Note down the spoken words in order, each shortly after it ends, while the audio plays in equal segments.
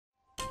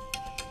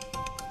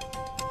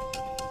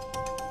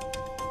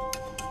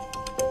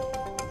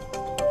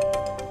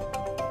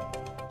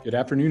Good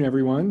afternoon,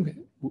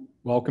 everyone.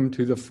 Welcome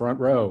to the front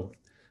row.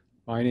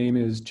 My name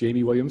is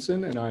Jamie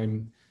Williamson, and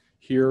I'm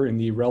here in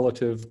the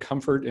relative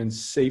comfort and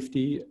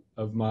safety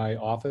of my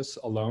office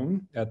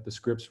alone at the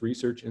Scripps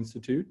Research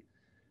Institute.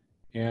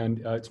 And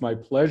it's my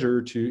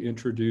pleasure to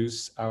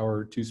introduce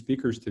our two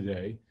speakers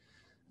today.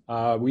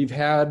 We've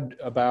had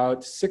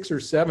about 6 or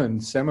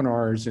 7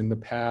 seminars in the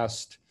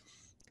past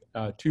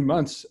 2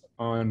 months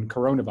on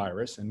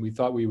coronavirus, and we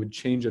thought we would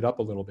change it up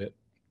a little bit.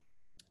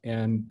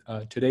 And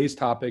today's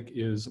topic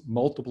is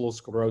multiple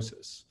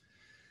sclerosis.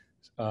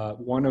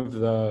 One of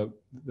the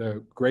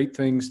great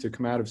things to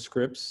come out of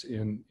Scripps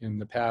in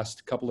the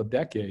past couple of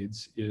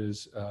decades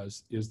is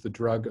the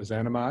drug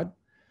Ozanimod.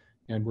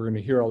 And we're going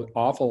to hear an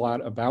awful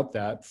lot about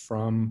that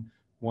from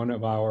one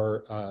of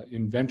our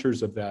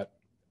inventors of that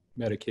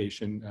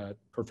medication,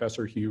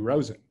 Professor Hugh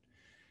Rosen.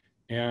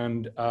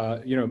 And,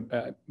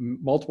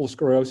 multiple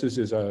sclerosis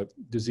is a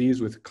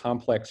disease with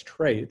complex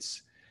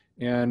traits.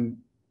 And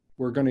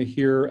we're going to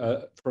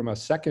hear from a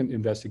second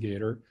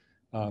investigator,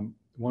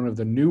 one of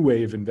the new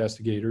wave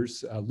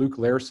investigators, Luke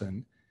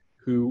Lairson,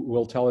 who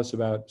will tell us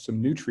about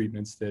some new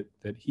treatments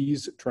that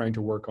he's trying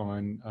to work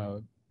on,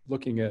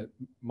 looking at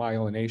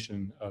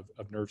myelination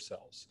of nerve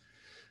cells.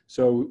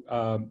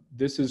 So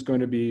this is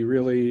going to be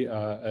really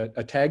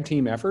a tag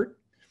team effort.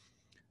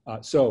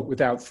 So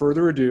without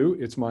further ado,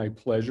 it's my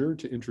pleasure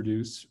to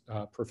introduce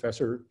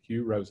Professor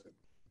Hugh Rosen.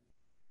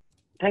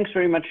 Thanks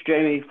very much,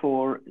 Jamie,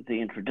 for the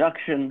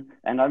introduction.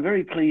 And I'm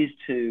very pleased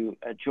to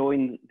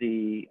join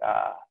the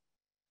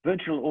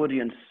virtual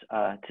audience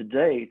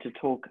today to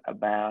talk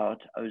about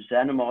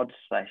Ozanimod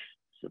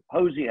 /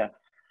 Zeposia.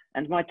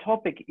 And my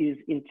topic is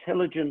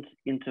intelligent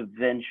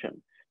intervention,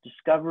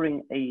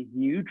 discovering a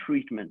new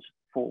treatment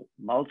for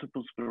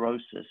multiple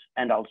sclerosis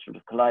and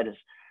ulcerative colitis.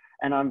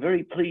 And I'm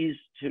very pleased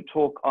to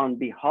talk on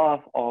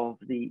behalf of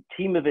the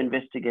team of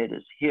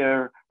investigators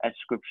here at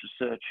Scripps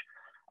Research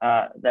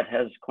that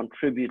has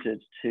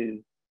contributed to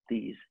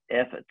these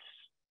efforts.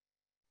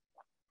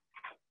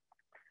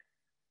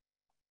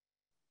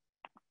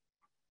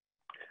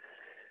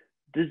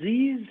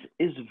 Disease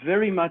is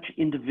very much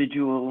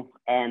individual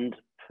and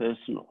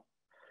personal.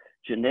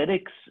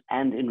 Genetics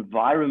and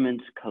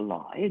environment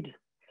collide,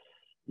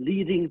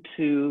 leading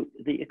to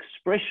the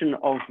expression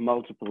of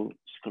multiple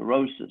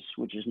sclerosis,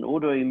 which is an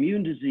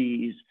autoimmune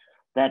disease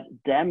that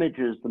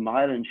damages the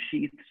myelin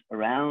sheaths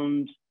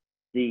around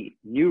the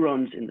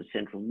neurons in the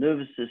central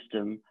nervous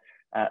system,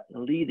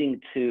 leading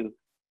to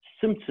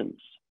symptoms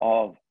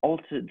of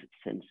altered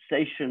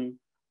sensation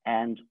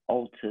and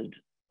altered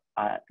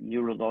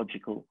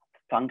neurological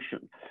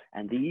function.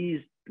 And these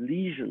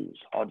lesions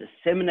are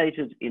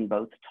disseminated in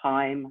both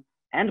time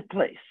and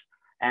place,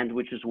 and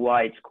which is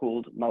why it's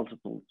called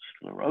multiple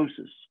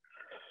sclerosis.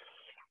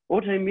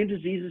 Autoimmune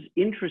diseases,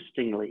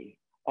 interestingly,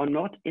 are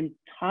not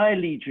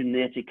entirely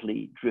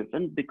genetically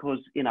driven, because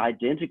in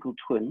identical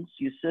twins,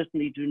 you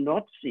certainly do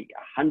not see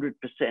 100%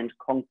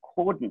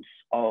 concordance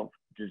of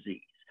disease.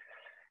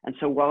 And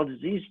so while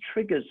disease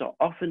triggers are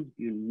often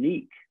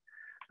unique,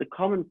 the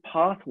common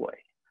pathway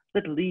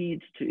that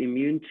leads to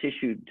immune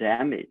tissue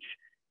damage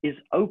is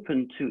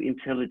open to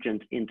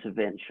intelligent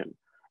intervention.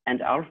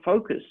 And our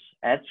focus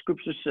at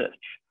Scripps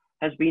Research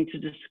has been to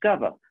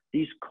discover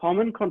these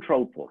common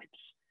control points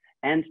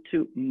and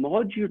to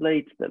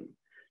modulate them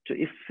to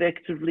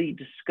effectively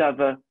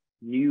discover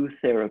new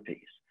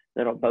therapies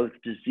that are both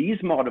disease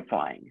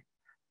modifying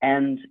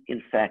and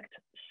in fact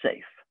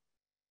safe.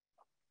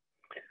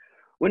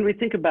 When we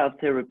think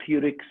about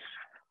therapeutics,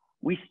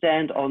 we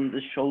stand on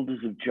the shoulders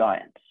of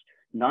giants.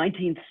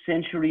 19th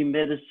century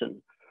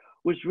medicine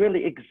was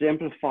really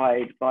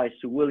exemplified by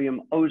Sir William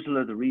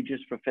Osler, the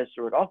Regius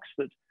Professor at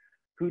Oxford,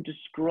 who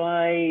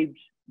described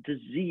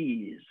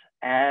disease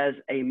as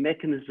a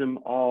mechanism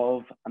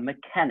of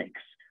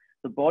mechanics.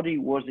 The body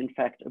was in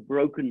fact a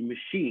broken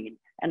machine,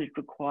 and it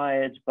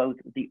required both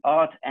the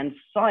art and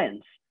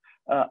science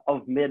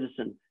of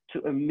medicine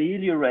to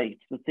ameliorate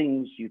the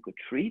things you could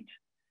treat,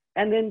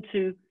 and then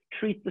to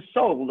treat the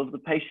soul of the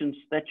patients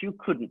that you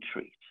couldn't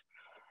treat.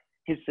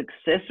 His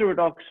successor at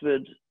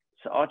Oxford,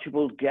 Sir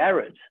Archibald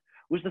Garrett,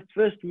 was the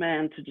first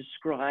man to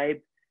describe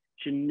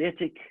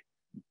genetic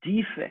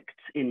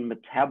defects in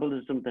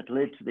metabolism that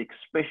led to the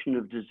expression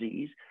of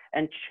disease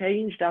and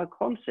changed our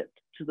concept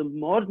to the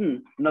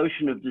modern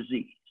notion of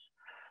disease,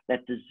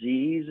 that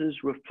diseases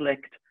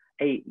reflect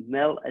a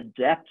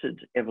maladapted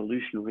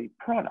evolutionary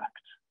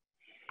product.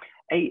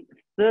 A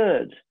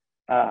third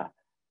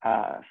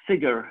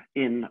figure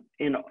in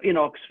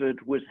Oxford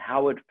was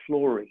Howard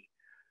Florey,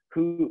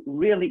 who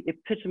really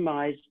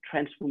epitomized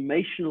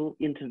transformational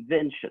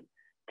intervention,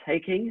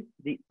 taking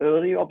the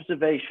early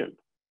observation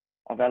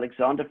of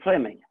Alexander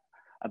Fleming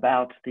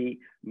about the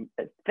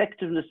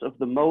effectiveness of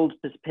the mold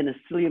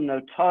Penicillium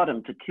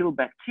notatum to kill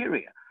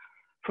bacteria,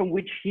 from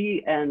which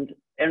he and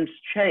Ernst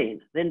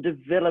Chain then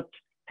developed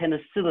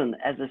penicillin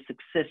as a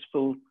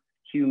successful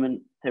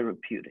human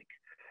therapeutic.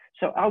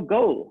 So our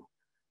goal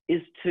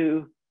is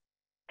to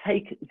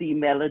take the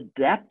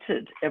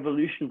maladapted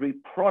evolutionary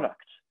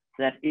product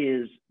that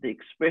is the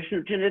expression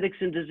of genetics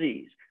in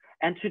disease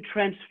and to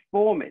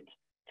transform it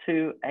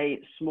to a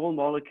small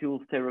molecule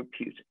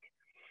therapeutic.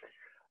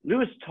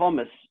 Lewis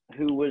Thomas,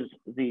 who was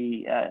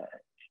the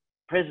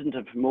president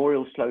of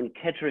Memorial Sloan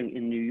Kettering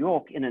in New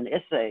York, in an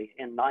essay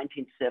in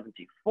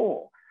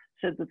 1974,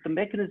 said that the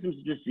mechanisms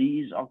of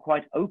disease are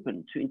quite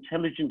open to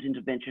intelligent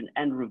intervention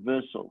and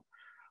reversal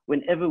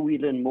whenever we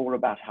learn more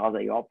about how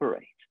they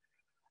operate.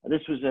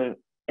 This was an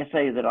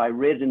essay that I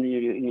read in the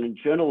New England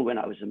Journal when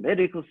I was a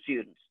medical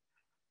student.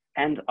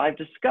 And I've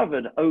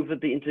discovered over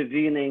the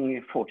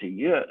intervening 40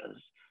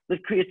 years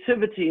that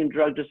creativity in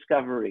drug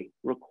discovery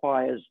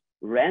requires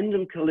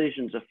random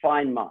collisions of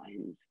fine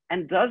minds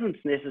and doesn't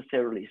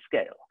necessarily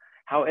scale.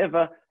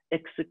 However,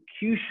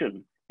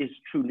 execution is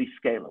truly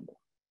scalable.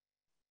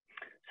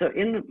 So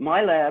in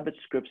my lab at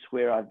Scripps,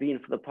 where I've been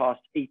for the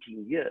past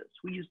 18 years,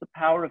 we use the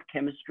power of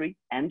chemistry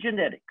and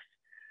genetics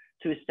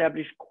to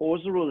establish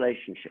causal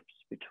relationships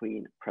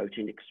between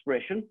protein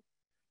expression,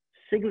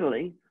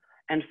 signaling,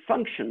 and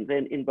function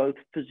then in both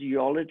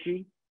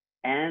physiology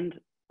and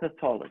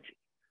pathology.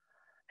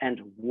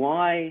 And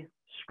why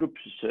Scripps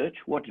Research?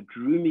 What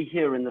drew me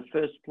here in the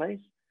first place?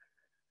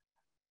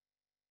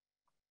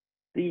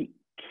 The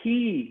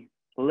key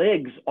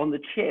legs on the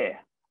chair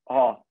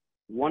are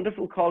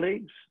wonderful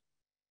colleagues,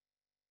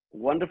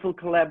 wonderful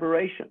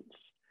collaborations,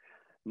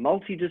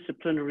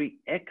 multidisciplinary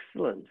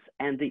excellence,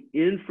 and the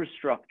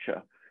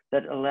infrastructure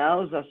that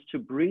allows us to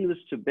bring this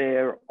to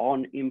bear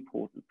on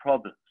important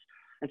problems.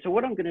 And so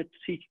what I'm going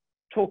to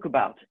talk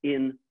about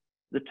in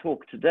the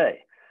talk today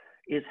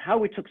is how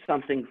we took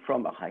something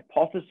from a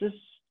hypothesis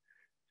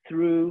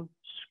through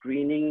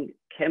screening,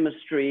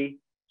 chemistry,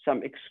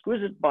 some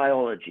exquisite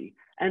biology,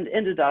 and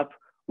ended up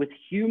with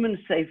human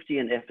safety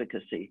and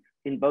efficacy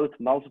in both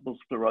multiple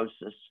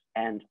sclerosis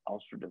and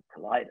ulcerative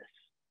colitis.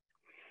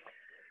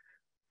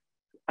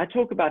 I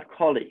talk about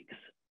colleagues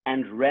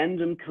and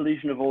random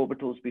collision of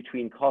orbitals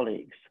between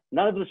colleagues.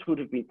 None of this would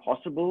have been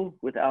possible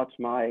without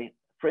my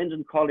friend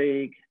and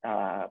colleague,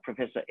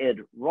 Professor Ed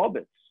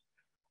Roberts,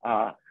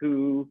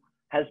 who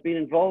has been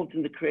involved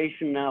in the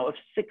creation now of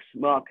 6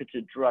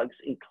 marketed drugs,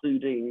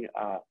 including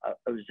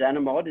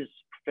Ozanimod, is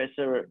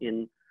professor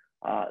in,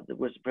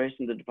 was professor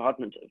in the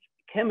Department of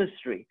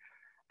Chemistry,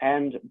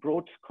 and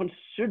brought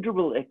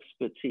considerable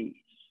expertise.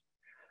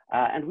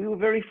 And we were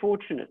very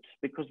fortunate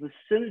because the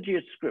synergy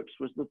at Scripps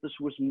was that this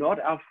was not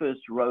our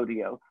first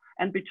rodeo.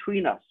 And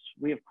between us,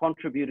 we have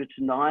contributed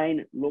to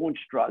 9 launch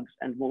drugs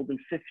and more than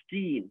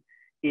 15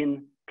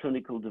 in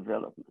clinical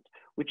development,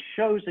 which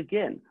shows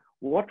again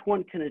what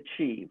one can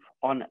achieve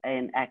on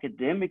an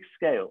academic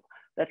scale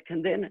that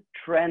can then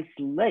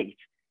translate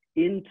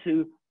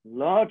into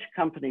large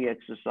company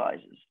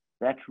exercises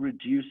that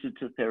reduce it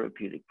to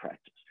therapeutic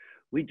practice.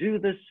 We do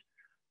this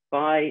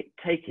by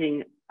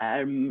taking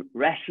a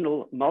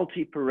rational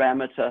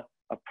multi-parameter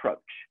approach.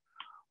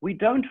 We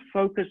don't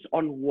focus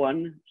on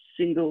one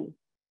single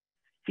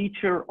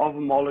feature of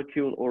a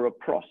molecule or a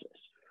process.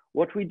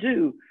 What we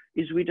do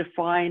is we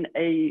define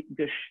a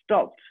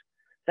gestalt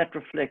that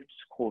reflects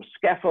core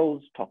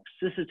scaffolds,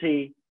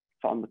 toxicity,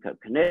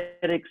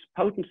 pharmacokinetics,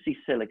 potency,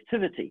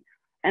 selectivity,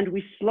 and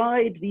we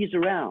slide these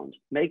around,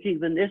 making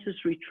the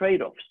necessary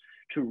trade-offs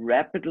to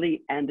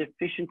rapidly and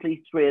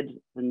efficiently thread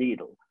the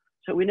needle.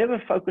 So we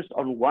never focus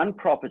on one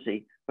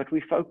property, but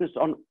we focus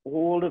on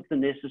all of the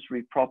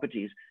necessary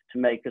properties to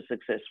make a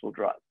successful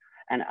drug.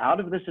 And out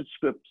of this at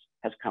Scripps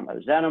has come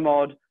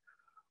Ozanimod.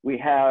 We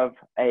have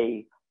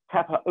a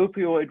kappa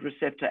opioid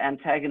receptor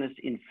antagonist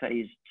in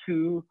phase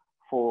 2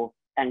 for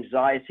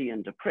anxiety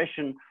and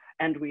depression.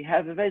 And we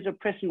have a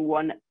vasopressin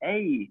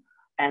 1A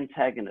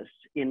antagonist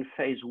in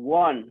phase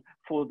 1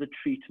 for the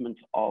treatment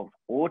of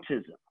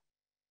autism.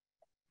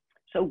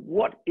 So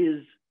what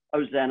is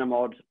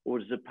Ozanimod or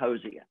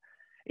Zeposia?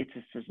 It's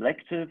a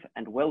selective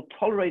and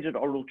well-tolerated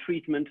oral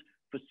treatment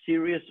for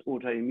serious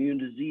autoimmune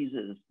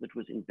diseases that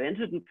was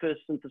invented and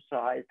first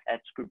synthesized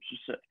at Scripps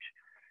Research.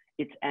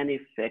 It's an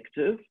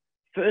effective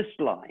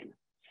first-line,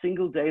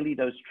 single daily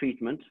dose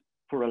treatment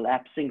for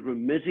relapsing,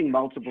 remitting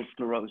multiple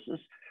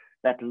sclerosis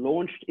that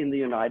launched in the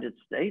United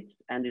States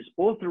and is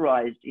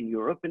authorized in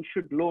Europe and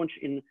should launch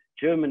in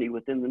Germany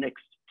within the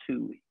next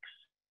 2 weeks.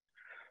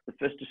 The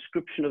first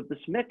description of this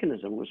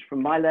mechanism was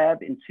from my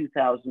lab in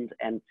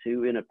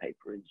 2002 in a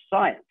paper in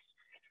Science.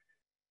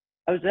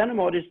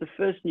 Ozanimod is the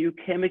first new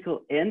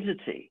chemical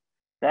entity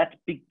that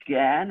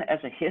began as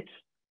a hit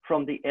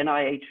from the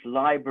NIH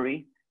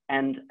library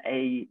and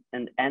an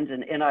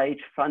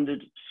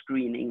NIH-funded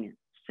screening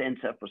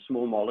center for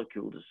small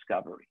molecule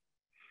discovery.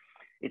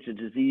 It's a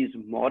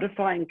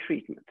disease-modifying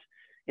treatment.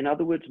 In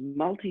other words,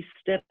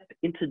 multi-step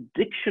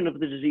interdiction of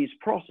the disease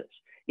process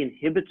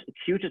inhibits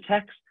acute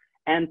attacks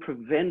and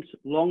prevents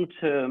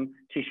long-term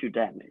tissue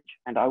damage.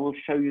 And I will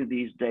show you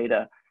these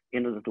data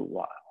in a little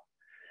while.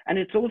 And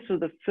it's also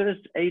the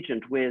first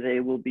agent where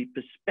there will be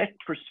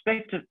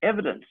prospective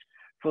evidence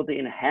for the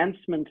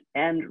enhancement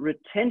and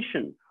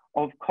retention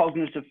of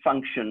cognitive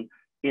function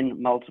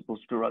in multiple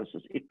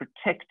sclerosis. It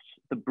protects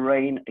the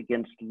brain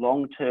against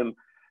long-term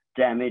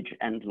damage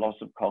and loss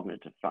of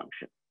cognitive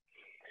function.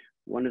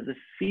 One of the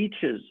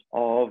features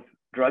of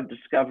drug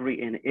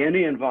discovery in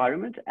any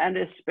environment, and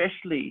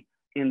especially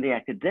in the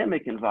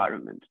academic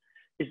environment,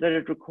 is that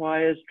it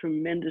requires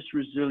tremendous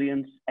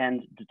resilience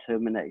and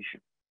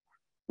determination.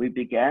 We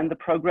began the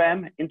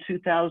program in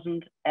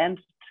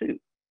 2002.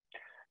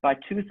 By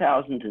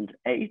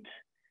 2008,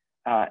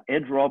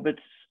 Ed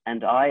Roberts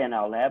and I and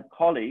our lab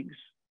colleagues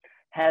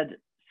had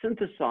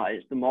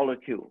synthesized the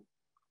molecule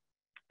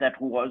that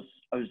was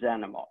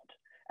Ozanimod,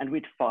 and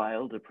we'd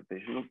filed a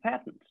provisional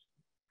patent.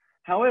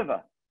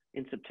 However,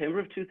 in September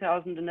of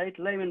 2008,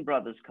 Lehman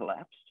Brothers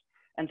collapsed,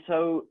 and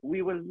so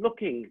we were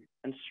looking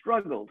and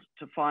struggled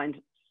to find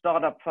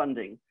startup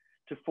funding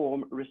to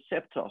form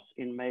Receptos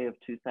in May of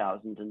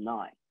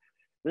 2009.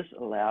 This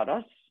allowed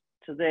us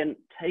to then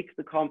take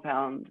the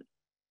compound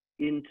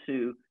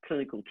into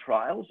clinical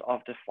trials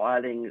after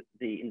filing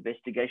the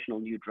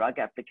investigational new drug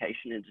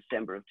application in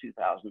December of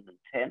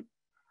 2010.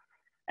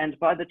 And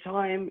by the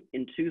time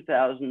in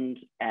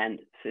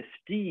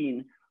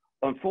 2015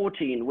 or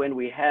 14, when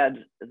we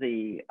had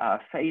the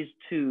phase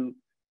 2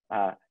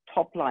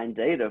 top-line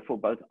data for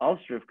both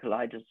ulcerative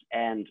colitis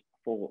and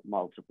for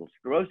multiple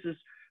sclerosis,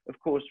 of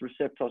course,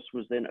 Receptos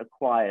was then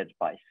acquired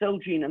by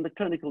Celgene, and the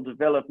clinical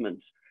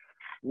development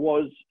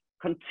was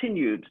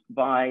continued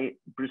by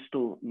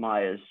Bristol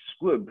Myers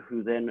Squibb,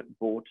 who then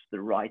bought the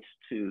rights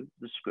to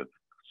the Scripps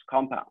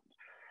compound.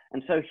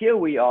 And so here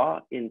we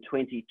are in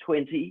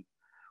 2020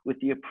 with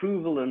the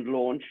approval and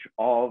launch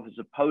of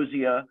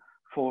Zeposia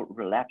for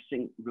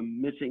relapsing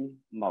remitting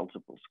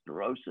multiple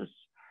sclerosis.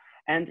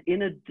 And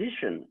in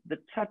addition, the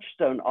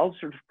Touchstone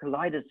ulcerative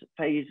colitis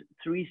phase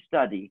 3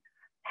 study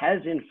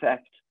has in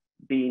fact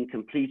been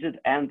completed,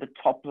 and the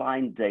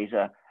top-line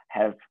data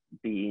have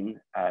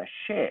been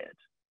shared.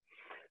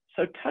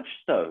 So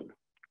Touchstone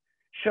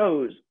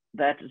shows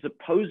that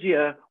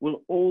Zeposia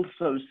will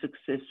also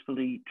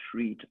successfully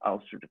treat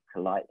ulcerative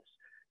colitis.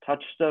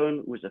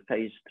 Touchstone was a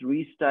phase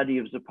 3 study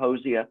of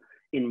Zeposia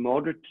in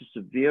moderate to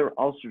severe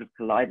ulcerative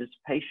colitis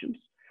patients,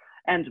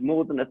 and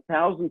more than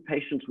 1,000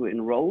 patients were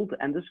enrolled,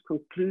 and this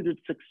concluded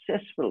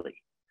successfully.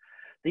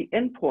 The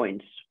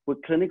endpoints were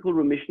clinical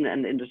remission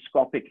and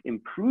endoscopic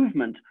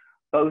improvement,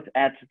 both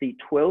at the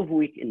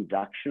 12-week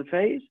induction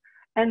phase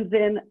and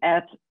then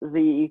at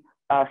the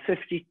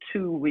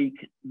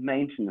 52-week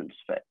maintenance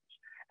phase.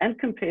 And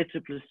compared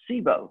to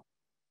placebo,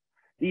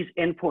 these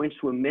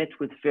endpoints were met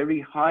with very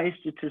high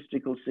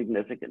statistical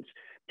significance,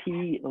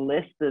 p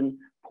less than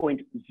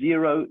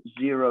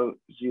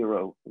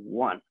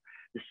 0.0001.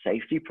 The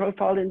safety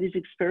profile in these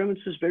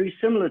experiments was very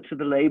similar to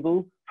the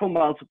label for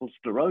multiple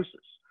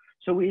sclerosis.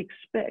 So we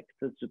expect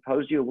that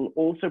Zeposia will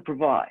also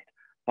provide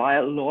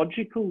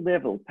biological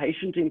level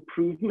patient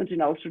improvement in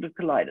ulcerative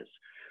colitis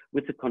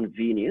with the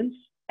convenience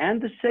and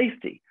the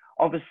safety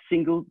of a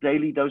single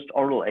daily dosed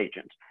oral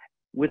agent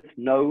with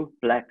no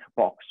black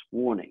box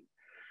warning.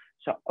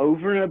 So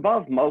over and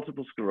above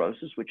multiple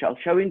sclerosis, which I'll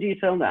show in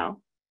detail now,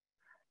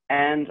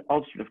 and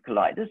ulcerative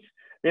colitis,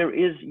 there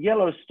is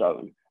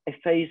Yellowstone, a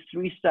phase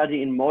 3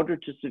 study in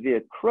moderate to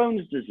severe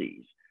Crohn's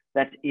disease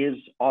that is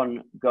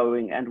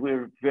ongoing, and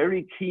we're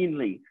very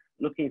keenly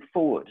looking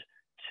forward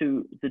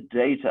to the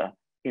data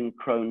in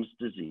Crohn's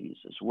disease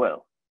as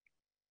well.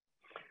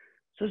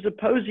 So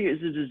Zeposia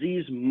is a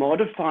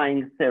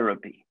disease-modifying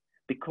therapy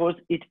because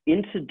it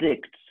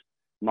interdicts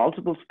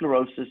multiple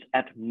sclerosis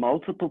at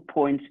multiple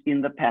points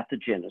in the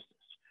pathogenesis.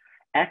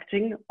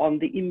 Acting on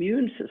the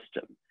immune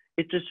system,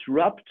 it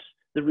disrupts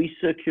the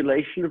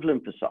recirculation of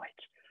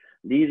lymphocytes,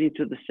 leading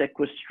to the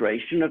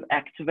sequestration of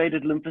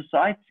activated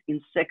lymphocytes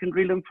in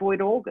secondary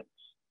lymphoid organs.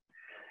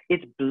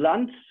 It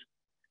blunts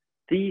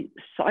the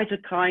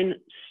cytokine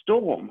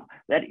storm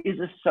that is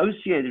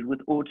associated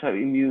with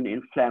autoimmune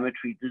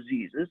inflammatory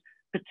diseases,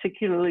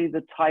 particularly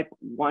the type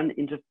 1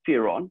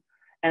 interferon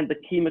and the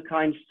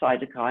chemokine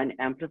cytokine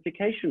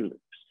amplification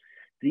loops.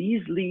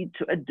 These lead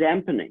to a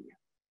dampening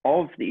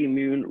of the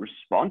immune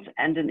response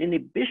and an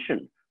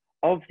inhibition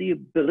of the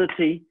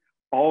ability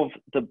of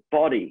the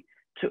body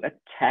to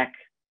attack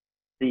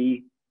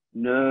the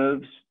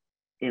nerves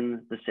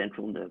in the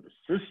central nervous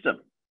system.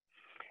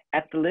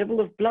 At the level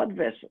of blood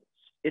vessels,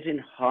 it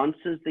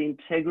enhances the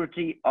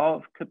integrity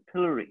of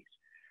capillaries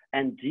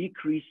and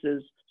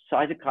decreases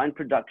cytokine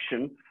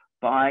production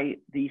by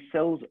the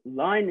cells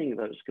lining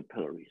those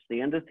capillaries, the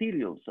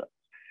endothelial cells.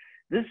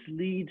 This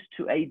leads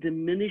to a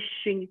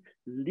diminishing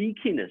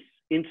leakiness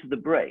into the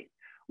brain,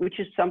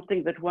 which is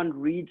something that one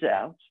reads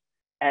out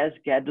as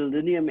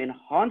gadolinium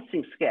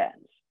enhancing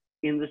scans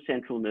in the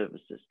central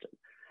nervous system.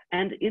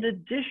 And in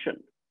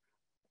addition,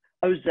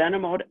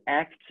 Ozanimod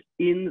acts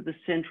in the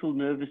central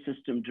nervous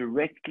system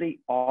directly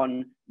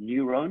on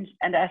neurons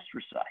and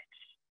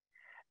astrocytes,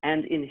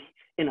 and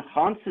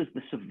enhances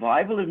the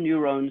survival of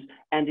neurons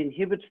and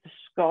inhibits the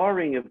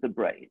scarring of the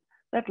brain.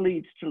 That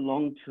leads to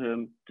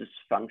long-term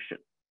dysfunction.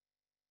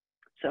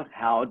 So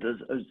how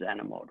does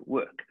Ozanimod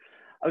work?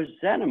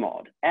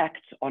 Ozanimod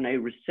acts on a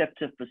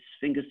receptor for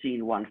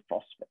sphingosine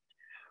 1-phosphate,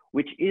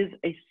 which is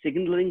a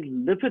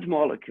signaling lipid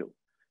molecule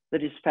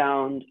that is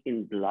found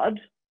in blood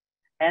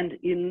and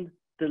in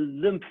the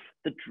lymph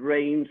that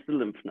drains the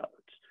lymph nodes.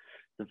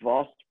 The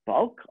vast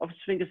bulk of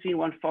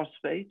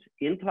sphingosine-1-phosphate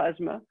in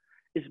plasma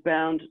is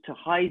bound to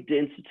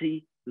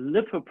high-density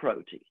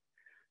lipoprotein.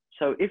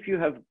 So if you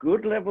have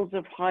good levels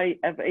of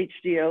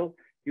HDL,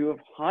 you have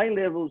high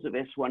levels of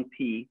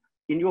S1P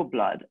in your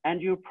blood,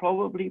 and you're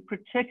probably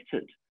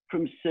protected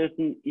from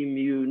certain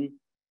immune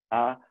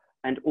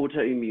and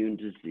autoimmune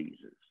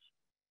diseases.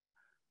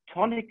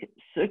 Tonic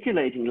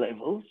circulating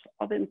levels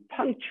are then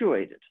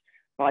punctuated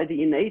by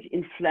the innate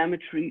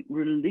inflammatory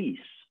release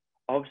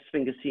of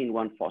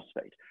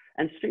sphingosine-1-phosphate.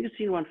 And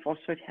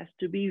sphingosine-1-phosphate has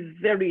to be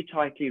very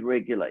tightly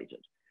regulated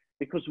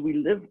because we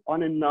live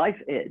on a knife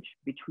edge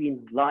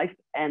between life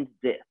and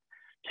death.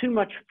 Too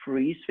much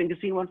free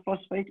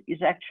sphingosine-1-phosphate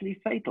is actually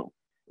fatal.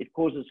 It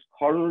causes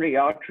coronary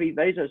artery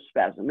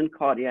vasospasm and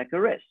cardiac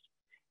arrest.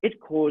 It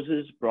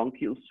causes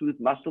bronchial smooth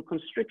muscle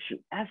constriction,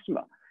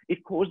 asthma.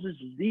 It causes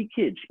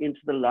leakage into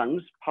the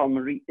lungs,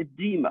 pulmonary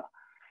edema.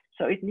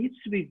 So it needs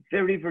to be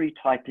very, very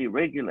tightly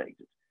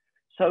regulated.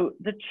 So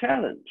the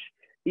challenge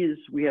is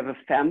we have a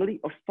family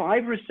of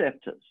 5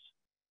 receptors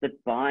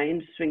that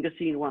bind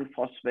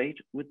sphingosine-1-phosphate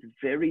with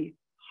very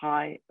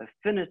high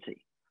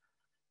affinity.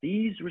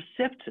 These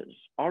receptors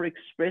are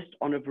expressed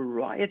on a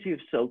variety of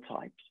cell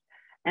types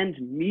and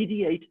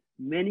mediate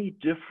many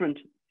different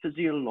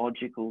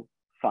physiological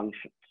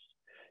functions.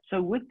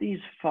 So with these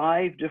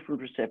 5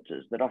 different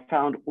receptors that are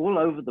found all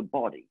over the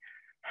body,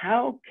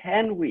 how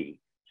can we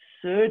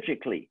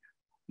surgically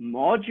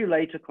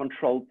modulate a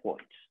control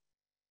point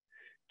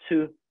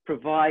to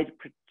provide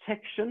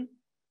protection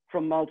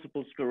from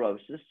multiple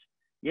sclerosis,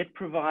 yet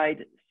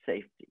provide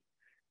safety?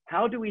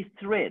 How do we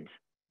thread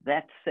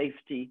that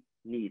safety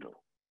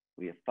needle?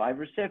 We have 5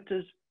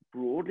 receptors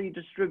broadly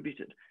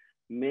distributed,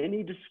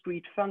 many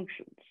discrete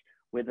functions,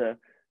 whether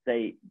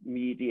they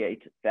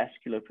mediate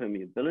vascular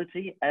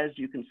permeability, as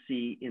you can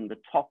see in the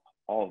top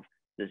of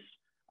this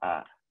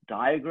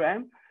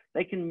diagram.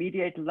 They can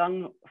mediate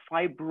lung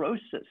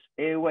fibrosis,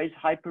 airways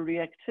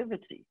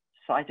hyperreactivity,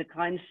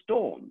 cytokine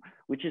storm,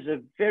 which is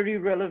a very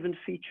relevant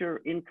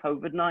feature in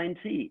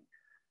COVID-19.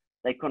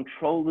 They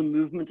control the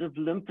movement of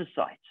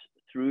lymphocytes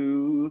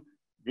through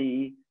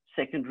the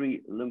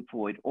secondary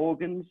lymphoid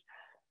organs.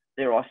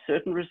 There are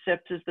certain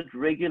receptors that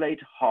regulate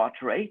heart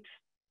rate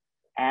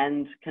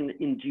and can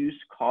induce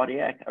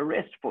cardiac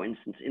arrest, for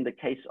instance, in the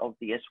case of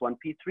the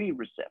S1P3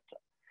 receptor.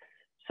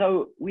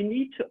 So we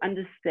need to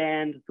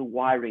understand the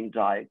wiring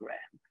diagram.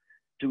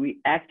 Do we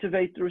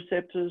activate the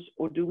receptors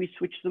or do we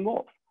switch them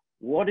off?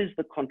 What is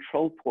the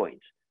control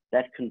point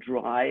that can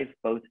drive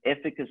both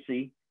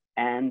efficacy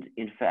and,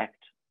 in fact,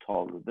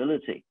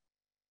 tolerability?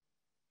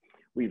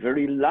 We're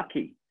very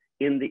lucky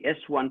in the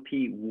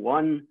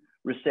S1P1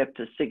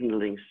 receptor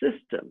signaling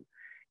system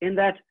in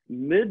that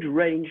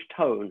mid-range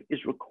tone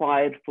is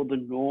required for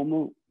the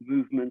normal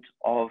movement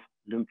of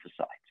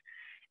lymphocytes.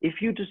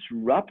 If you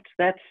disrupt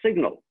that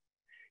signal,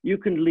 you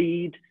can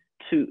lead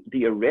to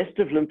the arrest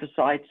of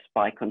lymphocytes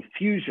by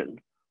confusion,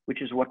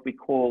 which is what we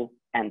call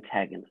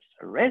antagonist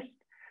arrest.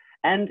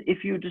 And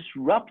if you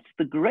disrupt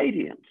the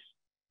gradients,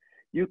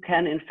 you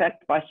can, in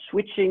fact, by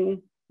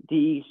turning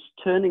the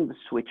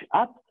switch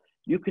up,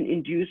 you can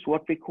induce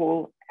what we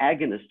call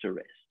agonist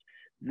arrest.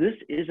 This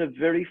is a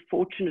very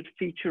fortunate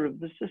feature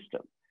of the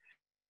system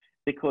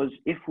because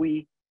if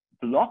we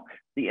block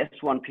the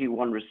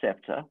S1P1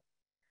 receptor,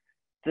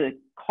 the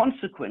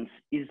consequence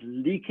is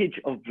leakage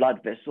of blood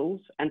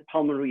vessels and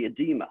pulmonary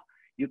edema.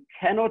 You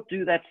cannot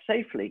do that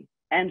safely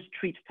and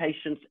treat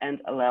patients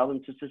and allow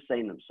them to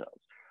sustain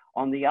themselves.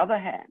 On the other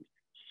hand,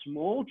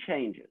 small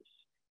changes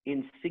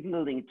in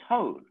signaling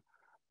tone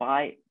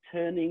by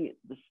turning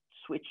the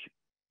switch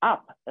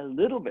up a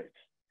little bit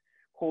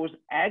cause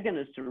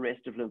agonist arrest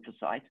of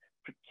lymphocytes,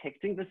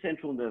 protecting the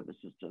central nervous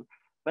system,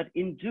 but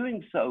in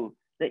doing so,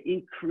 they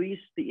increase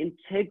the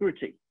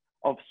integrity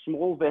of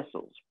small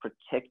vessels,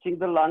 protecting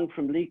the lung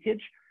from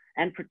leakage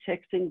and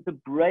protecting the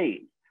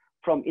brain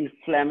from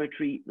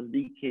inflammatory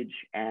leakage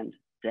and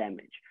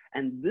damage.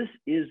 And this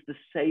is the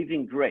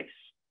saving grace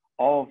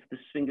of the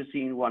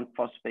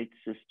sphingosine-1-phosphate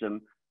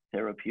system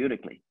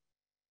therapeutically.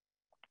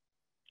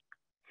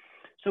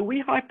 So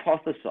we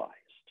hypothesized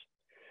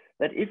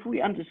that if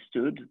we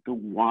understood the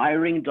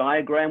wiring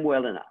diagram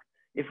well enough,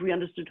 if we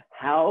understood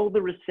how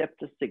the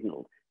receptor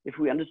signaled, if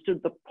we understood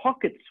the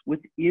pockets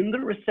within the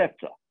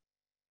receptor,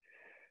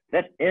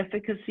 that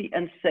efficacy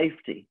and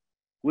safety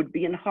would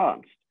be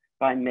enhanced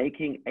by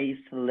making a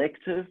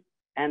selective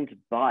and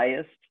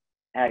biased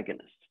agonist.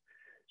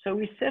 So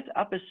we set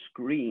up a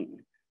screen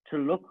to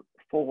look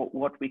for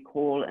what we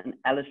call an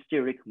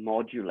allosteric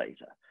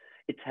modulator.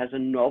 It has a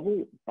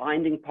novel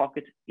binding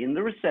pocket in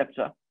the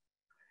receptor.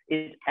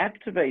 It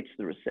activates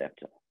the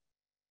receptor.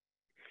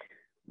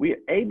 We're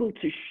able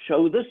to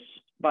show this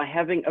by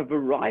having a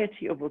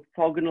variety of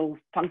orthogonal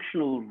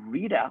functional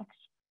readouts,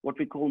 what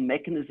we call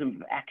mechanism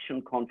of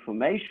action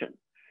confirmation,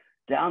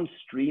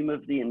 downstream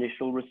of the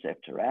initial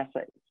receptor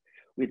assays.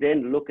 We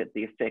then look at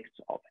the effects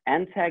of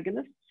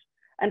antagonists,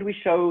 and we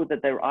show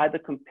that they're either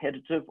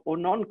competitive or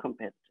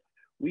non-competitive.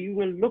 We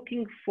were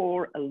looking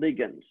for a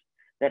ligand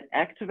that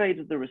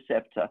activated the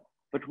receptor,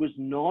 but was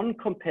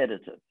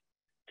non-competitive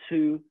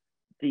to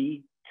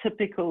the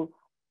typical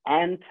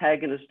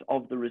antagonist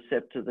of the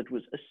receptor that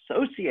was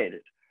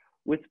associated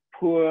with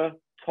poor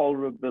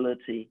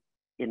tolerability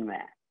in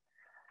man.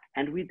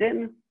 And we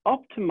then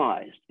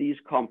optimized these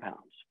compounds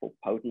for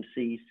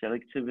potency,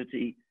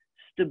 selectivity,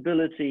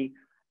 stability,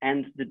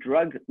 and the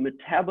drug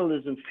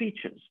metabolism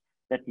features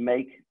that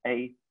make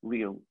a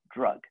real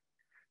drug.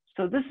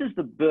 So this is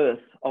the birth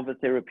of a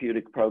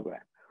therapeutic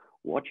program.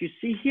 What you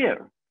see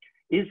here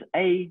is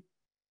a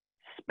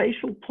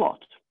spatial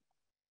plot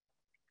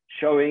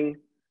showing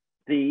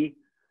the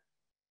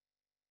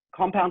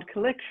compound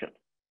collection,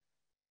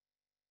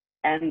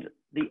 and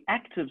the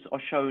actives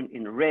are shown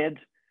in red.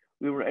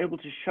 We were able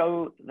to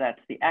show that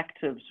the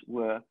actives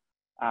were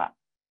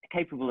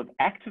capable of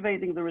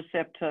activating the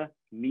receptor,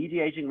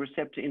 mediating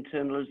receptor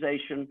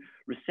internalization,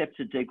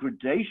 receptor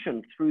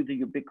degradation through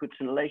the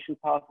ubiquitinylation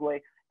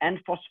pathway, and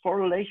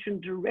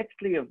phosphorylation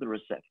directly of the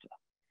receptor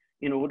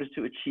in order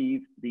to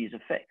achieve these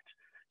effects.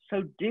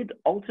 So did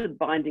altered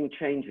binding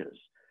changes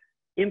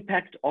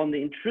impact on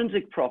the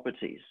intrinsic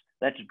properties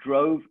that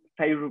drove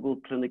favorable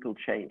clinical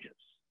changes?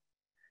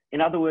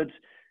 In other words,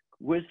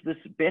 was this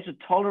better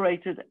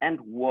tolerated, and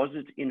was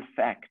it in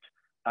fact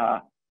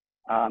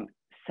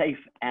safe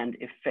and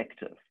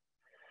effective?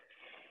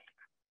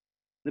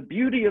 The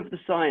beauty of the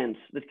science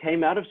that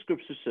came out of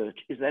Scripps Research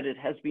is that it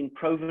has been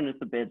proven at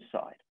the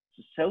bedside.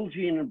 So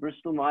Celgene and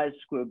Bristol Myers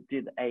Squibb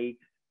did a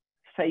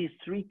phase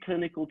 3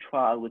 clinical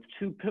trial with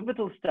 2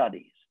 pivotal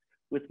studies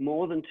with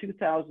more than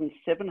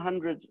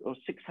 2,700 or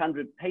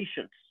 600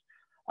 patients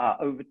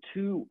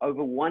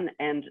over 1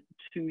 and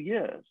 2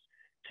 years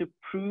to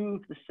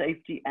prove the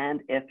safety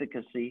and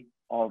efficacy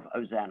of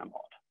Ozanimod.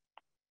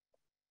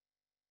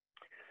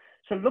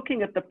 So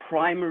looking at the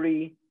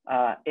primary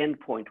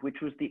endpoint, which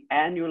was the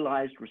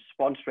annualized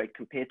response rate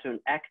compared to an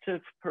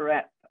active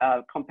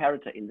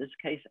comparator, in this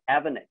case,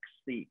 Avonex,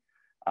 the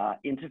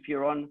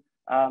interferon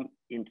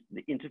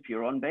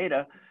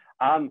beta,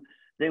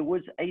 there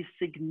was a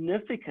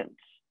significant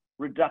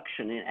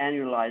reduction in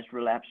annualized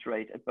relapse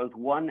rate at both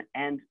 1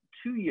 and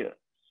 2 years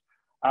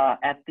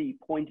at the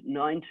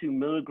 0.92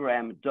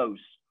 milligram dose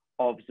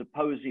of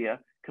Zeposia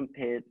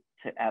compared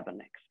to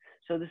Avonex.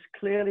 So this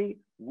clearly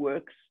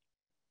works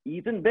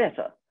even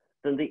better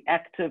than the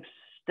active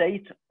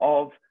state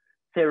of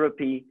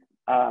therapy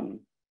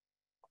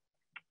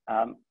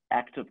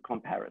active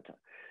comparator.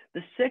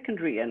 The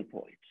secondary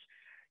endpoints,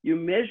 you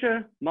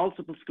measure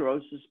multiple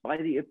sclerosis by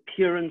the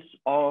appearance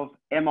of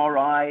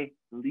MRI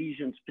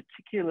lesions,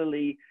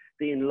 particularly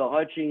the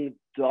enlarging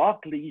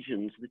dark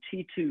lesions, the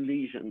T2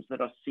 lesions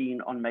that are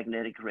seen on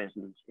magnetic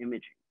resonance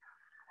imaging.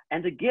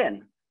 And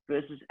again,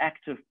 versus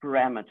active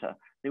parameter,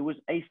 there was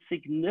a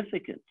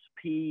significant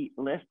p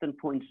less than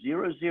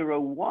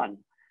 0.001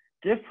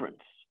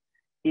 difference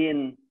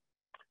in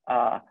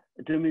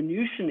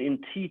diminution in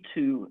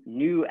T2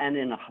 new and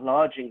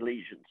enlarging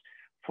lesions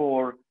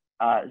for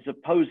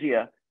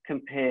Zeposia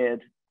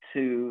compared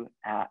to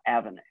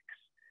Avonex.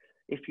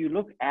 If you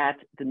look at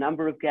the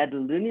number of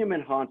gadolinium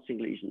enhancing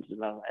lesions,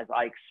 as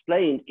I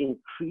explained,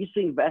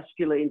 increasing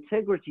vascular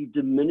integrity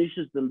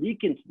diminishes the leak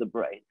into the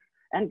brain,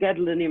 and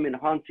gadolinium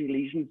enhancing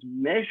lesions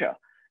measure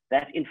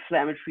that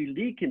inflammatory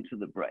leak into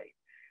the brain.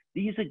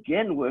 These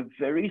again were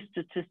very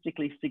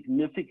statistically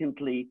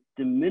significantly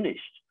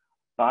diminished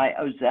by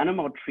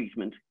Ozanimod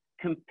treatment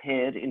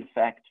compared in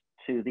fact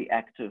to the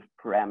active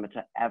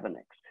parameter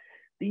Avonex.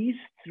 These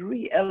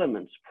 3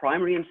 elements,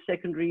 primary and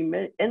secondary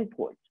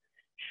endpoints,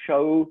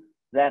 show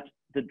that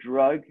the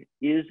drug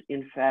is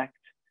in fact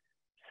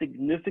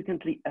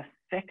significantly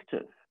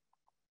effective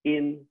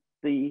in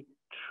the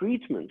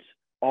treatment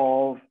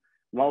of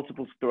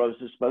multiple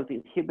sclerosis, both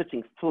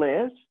inhibiting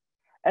flares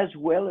as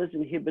well as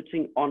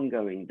inhibiting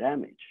ongoing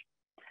damage.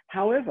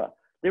 However,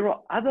 there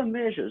are other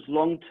measures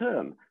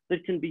long-term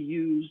that can be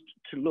used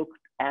to look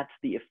at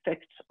the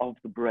effects of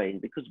the brain,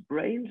 because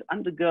brains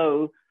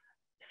undergo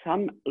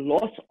some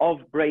loss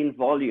of brain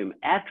volume,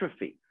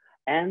 atrophy,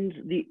 and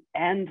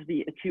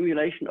the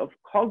accumulation of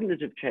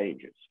cognitive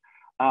changes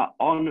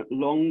on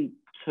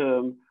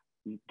long-term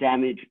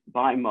damage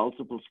by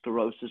multiple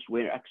sclerosis,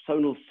 where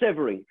axonal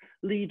severing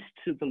leads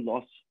to the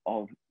loss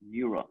of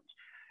neurons.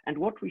 And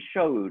what we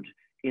showed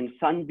in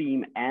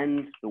Sunbeam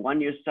and the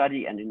 1-year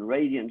study, and in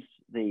Radiance,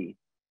 the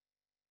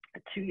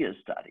 2-year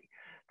study,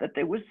 that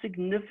there were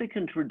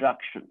significant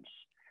reductions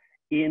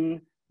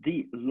in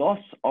the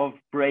loss of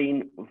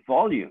brain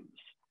volumes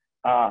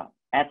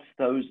at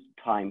those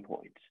time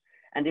points.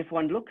 And if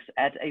one looks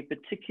at a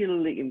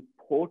particularly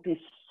important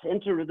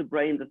center of the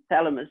brain, the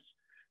thalamus,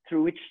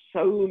 through which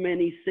so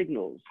many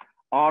signals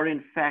are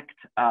in fact,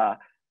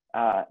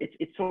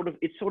 it's sort of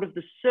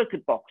the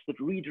circuit box that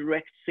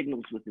redirects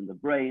signals within the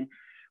brain,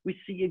 we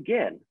see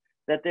again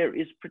that there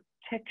is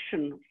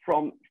protection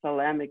from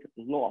thalamic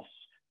loss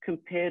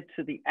compared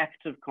to the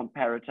active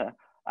comparator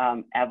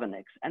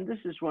Avonex. And this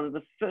is one of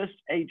the first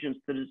agents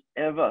that has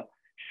ever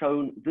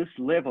shown this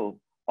level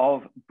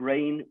of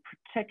brain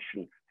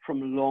protection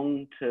from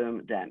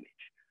long-term damage.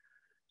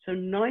 So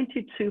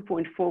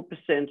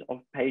 92.4% of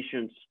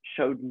patients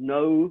showed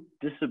no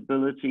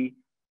disability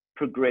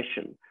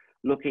progression,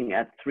 looking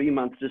at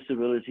 3-month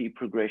disability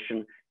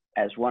progression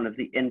as one of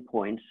the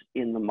endpoints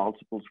in the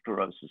multiple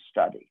sclerosis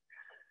study.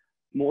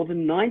 More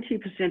than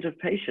 90% of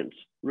patients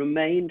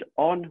remained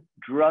on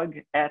drug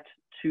at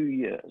 2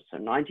 years. So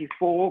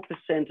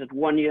 94% at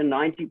 1 year,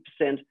 90%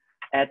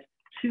 at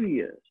 2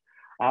 years,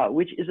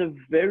 which is a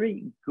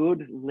very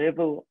good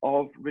level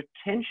of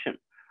retention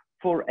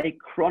for a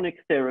chronic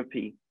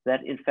therapy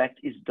that in fact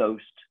is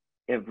dosed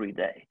every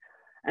day.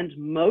 And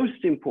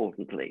most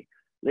importantly,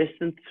 less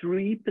than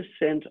 3%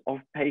 of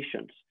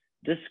patients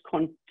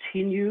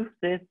discontinue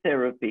their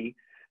therapy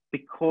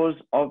because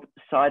of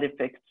side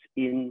effects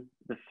in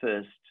the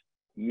first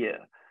year.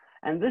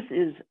 And this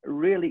is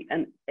really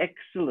an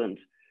excellent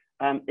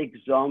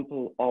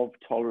example of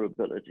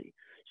tolerability.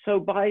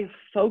 So by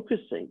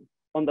focusing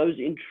on those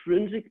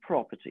intrinsic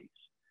properties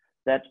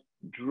that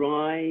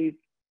drive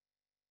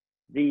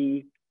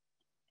the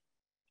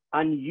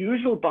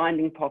unusual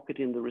binding pocket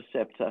in the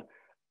receptor,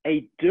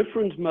 a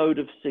different mode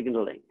of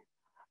signaling,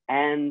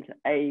 and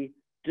a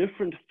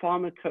different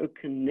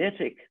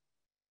pharmacokinetic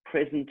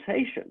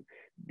presentation,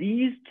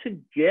 these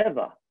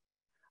together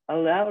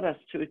allowed us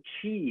to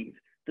achieve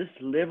this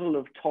level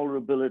of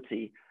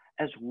tolerability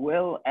as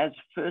well as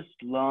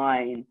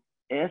first-line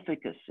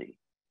efficacy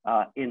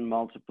in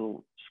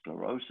multiple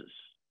sclerosis.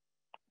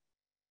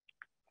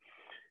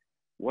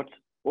 What's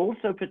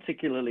also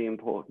particularly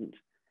important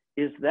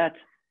is that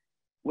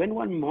when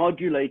one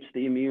modulates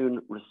the immune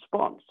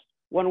response,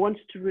 one wants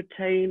to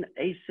retain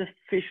a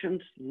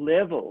sufficient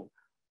level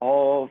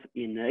of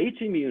innate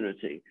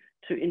immunity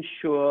to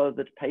ensure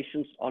that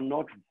patients are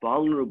not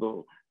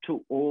vulnerable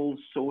to all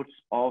sorts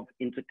of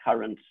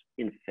intercurrent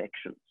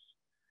infections.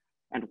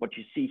 And what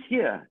you see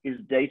here is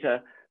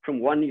data from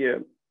 1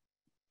 year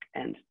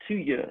and 2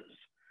 years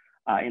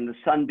in the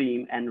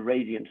Sunbeam and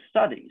Radiant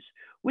studies,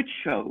 which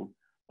show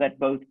that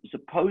both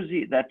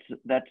Zeposia,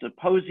 that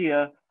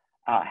Zeposia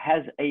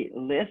has a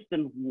less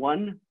than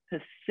 1%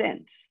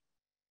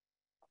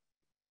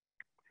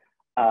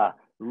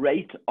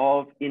 rate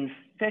of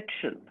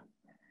infection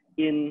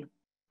in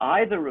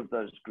either of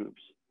those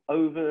groups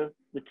over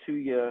the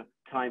 2-year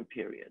time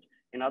period.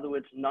 In other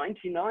words,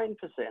 99%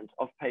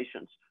 of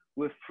patients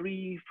were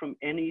free from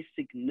any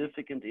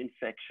significant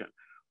infection,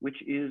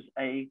 which is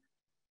a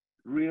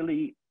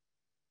really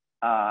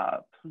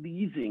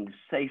pleasing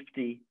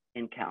safety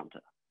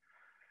encounter.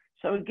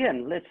 So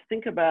again, let's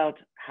think about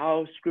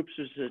how Scripps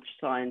Research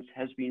science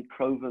has been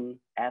proven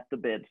at the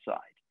bedside.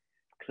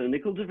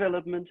 Clinical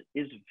development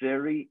is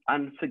very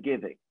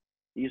unforgiving.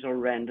 These are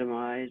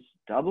randomized,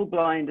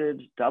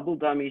 double-blinded,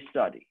 double-dummy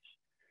studies.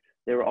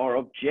 There are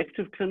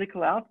objective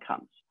clinical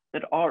outcomes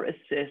that are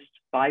assessed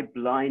by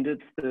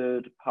blinded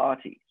third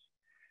parties.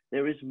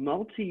 There is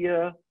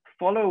multi-year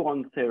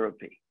follow-on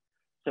therapy.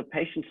 So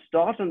patients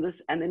start on this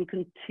and then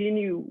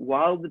continue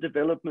while the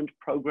development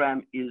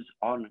program is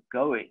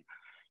ongoing.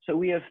 So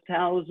we have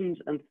thousands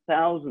and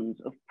thousands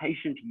of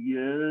patient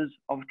years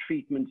of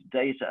treatment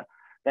data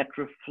that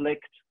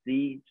reflect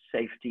the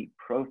safety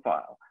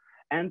profile.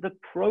 And the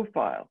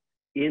profile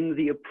in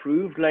the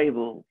approved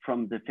label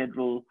from the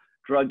Federal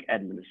Drug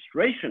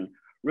Administration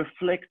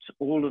reflects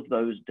all of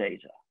those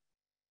data.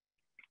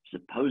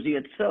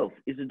 Zeposia itself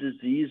is a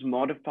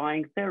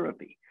disease-modifying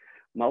therapy.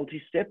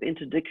 Multi-step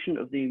interdiction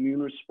of the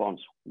immune response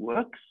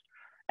works.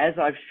 As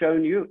I've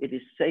shown you, it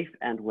is safe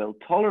and well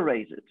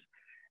tolerated.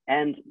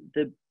 And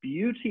the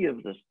beauty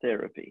of this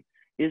therapy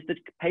is that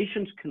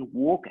patients can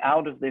walk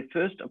out of their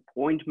first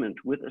appointment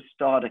with a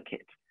starter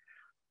kit.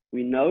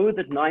 We know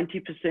that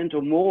 90%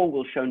 or more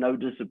will show no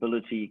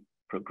disability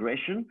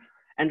progression,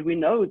 and we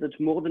know that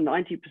more than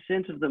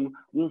 90% of them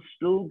will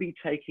still be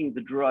taking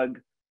the drug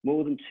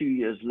more than 2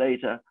 years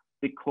later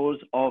because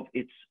of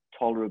its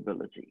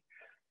tolerability.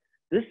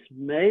 This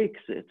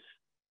makes it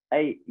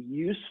a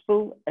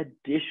useful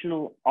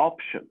additional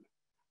option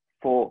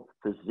for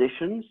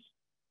physicians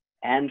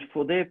and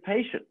for their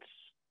patients.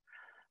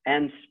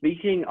 And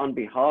speaking on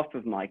behalf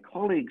of my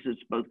colleagues,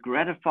 it's both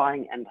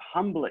gratifying and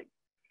humbling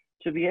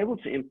to be able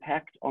to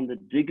impact on the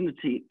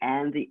dignity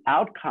and the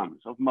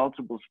outcomes of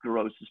multiple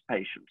sclerosis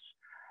patients,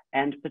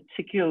 and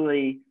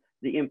particularly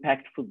the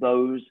impact for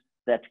those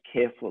that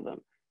care for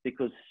them,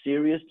 because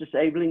serious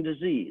disabling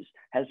disease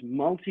has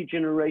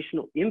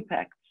multi-generational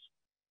impacts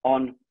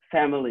on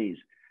families.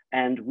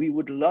 And we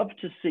would love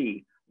to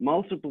see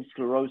multiple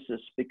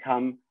sclerosis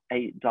become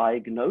a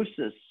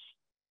diagnosis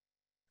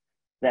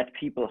that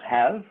people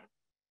have,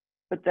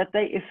 but that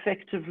they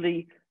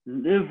effectively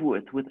live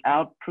with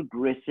without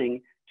progressing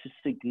to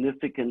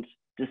significant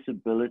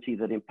disability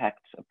that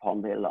impacts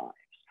upon their lives.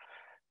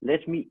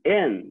 Let me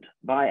end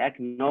by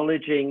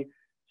acknowledging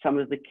some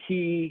of the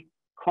key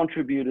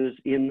contributors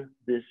in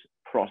this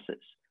process.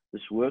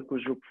 This work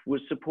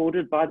was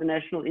supported by the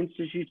National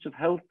Institutes of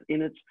Health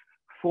in its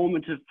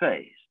formative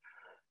phase.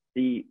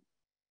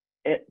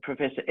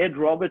 Professor Ed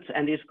Roberts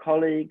and his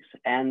colleagues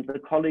and the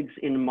colleagues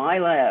in my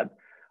lab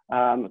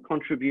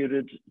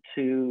contributed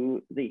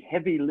to the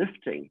heavy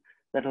lifting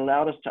that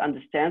allowed us to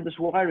understand this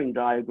wiring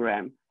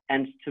diagram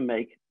and to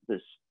make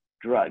this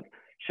drug.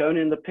 Shown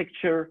in the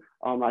picture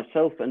are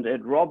myself and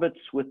Ed Roberts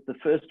with the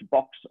first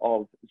box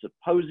of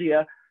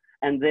Zeposia,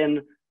 and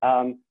then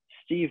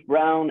Steve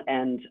Brown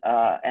and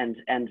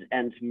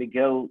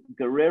Miguel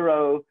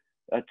Guerrero,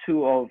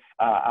 two of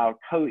our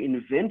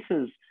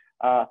co-inventors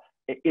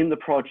in the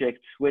project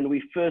when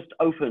we first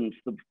opened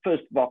the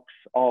first box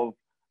of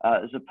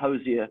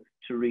Zeposia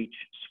to reach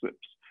Scripps.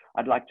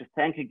 I'd like to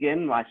thank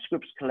again my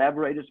Scripps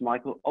collaborators,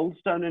 Michael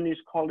Oldstone and his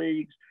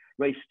colleagues,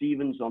 Ray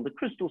Stevens on the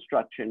crystal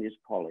structure and his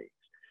colleagues,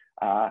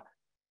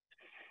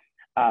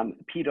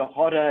 Peter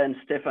Hodder and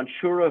Stefan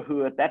Schurer,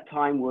 who at that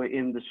time were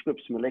in the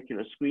Scripps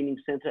Molecular Screening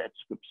Center at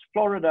Scripps,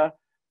 Florida,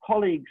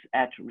 colleagues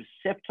at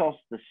Receptos,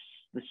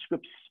 the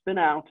Scripps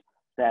spin-out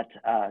that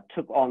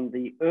took on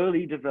the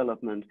early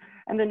development,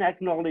 and then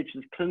acknowledged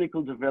the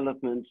clinical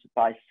development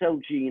by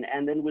Celgene,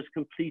 and then was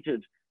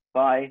completed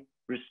by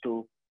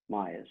Bristol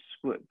Myers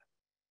Squibb.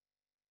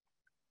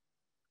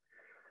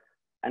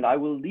 And I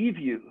will leave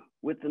you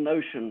with the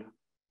notion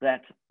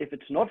that if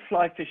it's not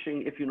fly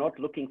fishing, if you're not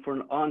looking for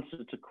an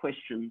answer to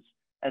questions,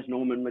 as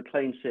Norman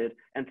MacLean said,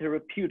 and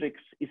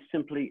therapeutics is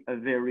simply a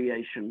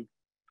variation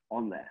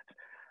on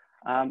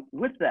that.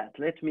 With that,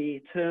 let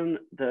me turn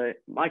the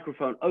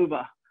microphone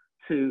over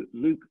to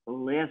Luke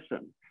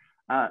Lairson.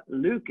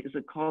 Luke is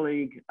a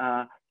colleague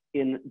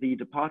in the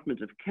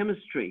Department of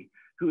Chemistry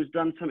who has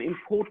done some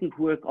important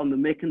work on the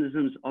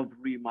mechanisms of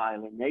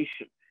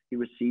remyelination. He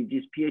received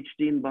his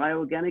PhD in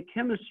bioorganic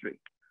chemistry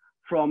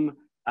from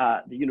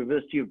the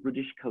University of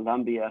British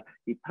Columbia.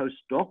 He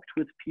postdoced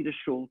with Peter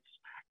Schultz,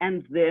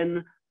 and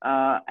then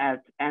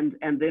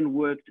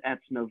worked at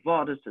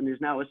Novartis, and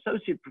is now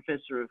associate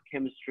professor of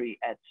chemistry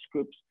at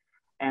Scripps,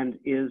 and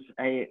is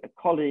a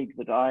colleague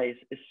that I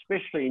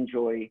especially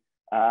enjoy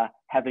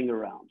having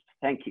around.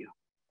 Thank you.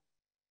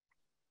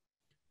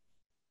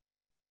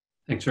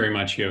 Thanks very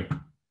much, Hugh.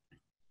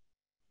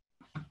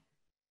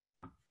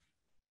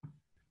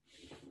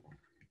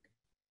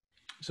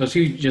 So as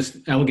Hugh just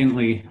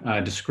elegantly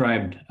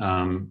described,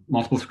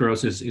 multiple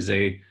sclerosis is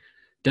a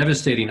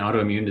devastating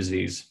autoimmune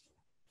disease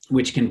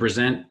which can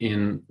present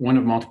in one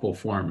of multiple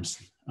forms.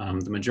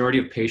 The majority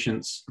of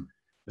patients,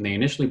 when they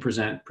initially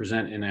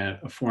present in a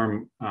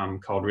form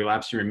called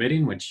relapsing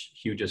remitting, which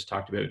Hugh just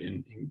talked about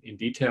in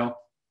detail.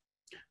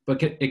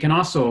 But it can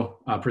also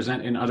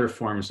present in other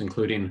forms,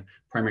 including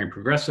primary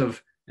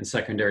progressive and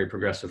secondary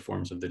progressive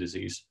forms of the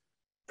disease,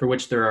 for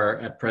which there are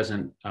at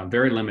present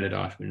very limited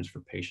options for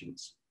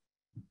patients.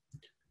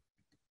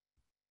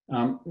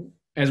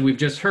 As we've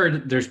just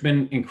heard, there's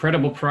been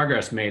incredible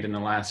progress made in the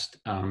last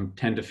 10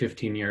 to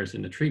 15 years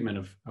in the treatment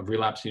of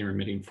relapsing and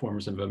remitting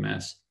forms of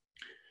MS.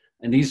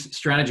 And these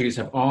strategies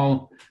have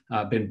all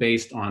been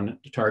based on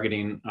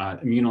targeting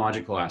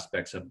immunological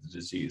aspects of the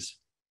disease.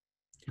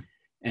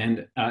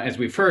 And as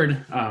we've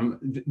heard,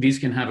 these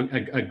can have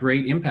a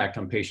great impact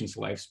on patients'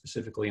 life,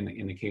 specifically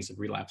in the case of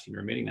relapsing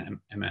and remitting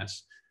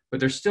MS. But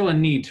there's still a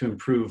need to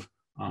improve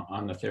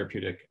on the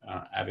therapeutic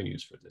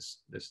avenues for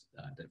this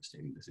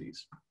devastating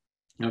disease.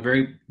 Now,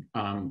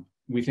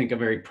 we think a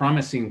very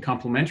promising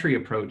complementary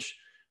approach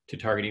to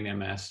targeting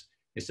MS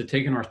is to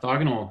take an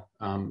orthogonal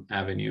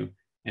avenue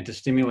and to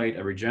stimulate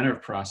a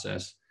regenerative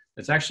process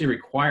that's actually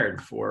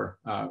required for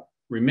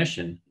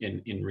remission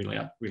in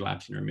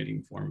relapsing or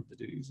remitting form of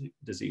the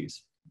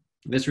disease.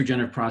 This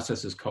regenerative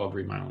process is called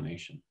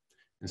remyelination.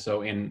 And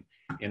so in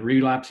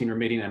relapsing or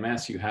remitting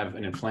MS, you have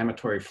an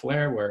inflammatory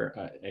flare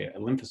where a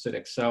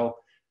lymphocytic cell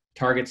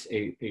targets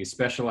a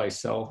specialized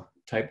cell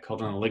type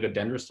called an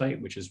oligodendrocyte,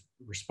 which is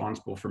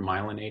responsible for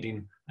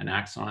myelinating an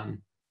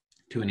axon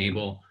to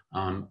enable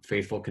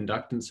faithful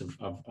conductance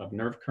of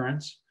nerve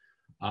currents.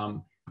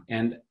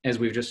 And as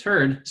we've just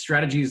heard,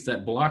 strategies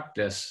that block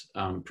this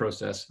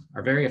process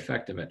are very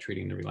effective at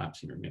treating the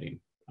relapsing or remitting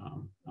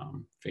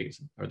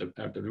phase, or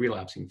the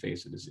relapsing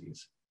phase of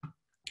disease.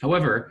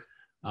 However,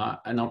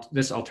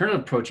 this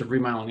alternative approach of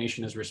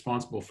remyelination is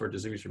responsible for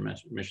disease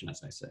remission,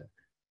 as I said.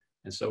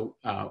 And so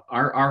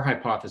our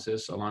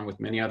hypothesis, along with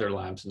many other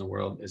labs in the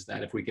world, is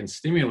that if we can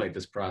stimulate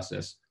this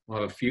process,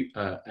 we'll have a few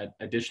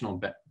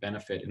additional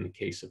benefit in the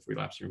case of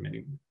relapsing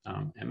remitting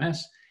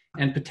MS,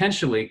 and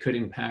potentially could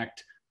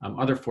impact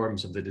other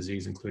forms of the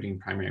disease, including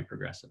primary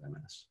progressive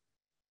MS.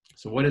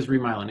 So what is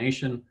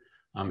remyelination?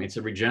 It's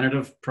a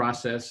regenerative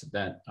process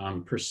that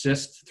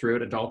persists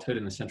throughout adulthood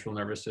in the central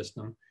nervous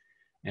system.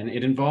 And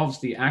it involves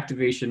the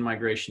activation,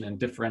 migration, and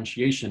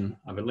differentiation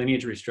of a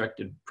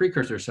lineage-restricted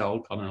precursor cell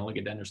called an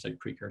oligodendrocyte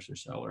precursor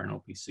cell, or an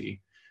OPC,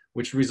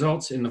 which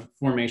results in the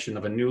formation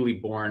of a newly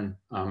born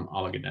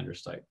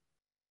oligodendrocyte.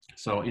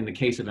 So in the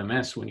case of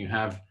MS, when you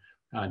have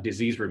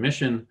disease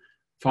remission,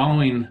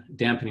 following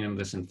dampening of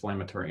this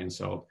inflammatory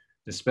insult,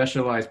 the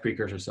specialized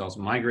precursor cells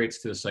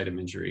migrates to the site of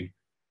injury,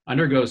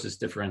 undergoes this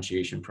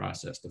differentiation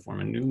process to form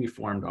a newly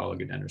formed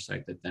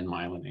oligodendrocyte that then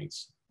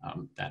myelinates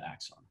that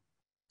axon.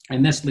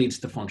 And this leads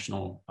to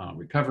functional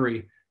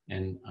recovery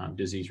and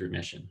disease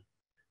remission.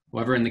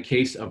 However, in the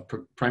case of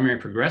primary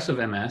progressive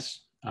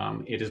MS,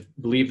 it is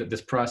believed that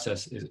this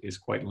process is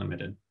quite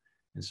limited.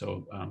 And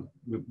so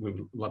we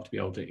would love to be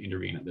able to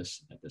intervene at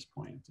this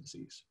point of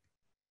disease.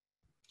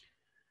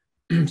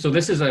 So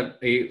this is a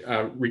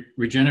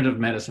regenerative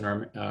medicine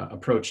or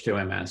approach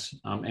to MS.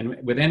 And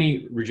with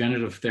any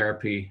regenerative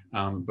therapy,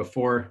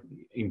 before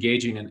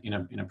engaging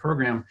in a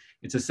program,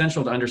 it's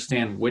essential to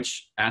understand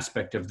which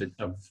aspect of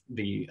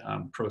the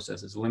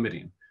process is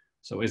limiting.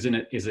 So is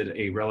it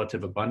a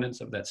relative abundance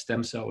of that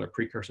stem cell or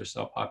precursor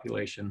cell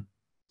population?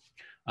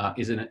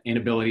 Is it an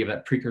inability of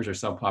that precursor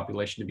cell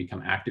population to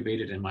become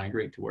activated and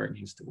migrate to where it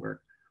needs to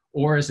work?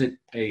 Or is it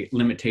a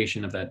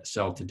limitation of that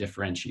cell to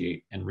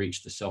differentiate and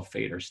reach the cell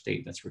fate or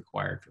state that's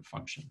required for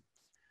function?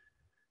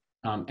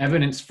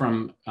 Evidence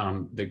from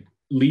the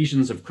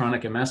lesions of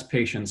chronic MS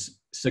patients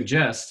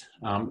suggest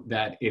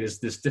that it is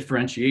this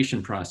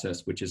differentiation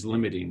process which is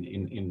limiting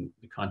in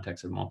the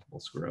context of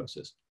multiple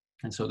sclerosis.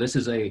 And so this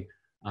is a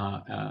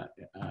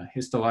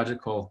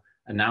histological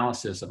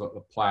analysis of a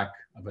plaque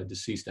of a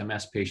deceased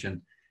MS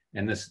patient.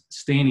 And this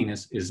staining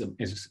is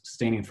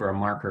staining for a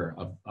marker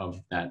of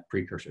that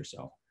precursor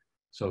cell.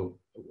 So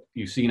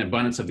you see an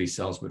abundance of these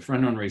cells, but for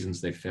unknown reasons,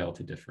 they fail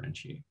to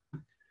differentiate.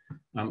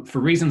 For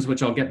reasons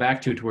which I'll get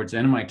back to towards the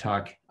end of my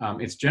talk,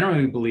 it's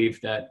generally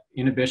believed that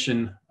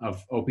inhibition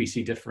of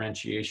OPC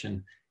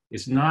differentiation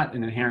is not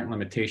an inherent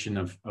limitation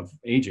of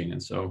aging.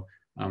 And so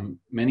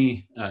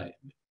many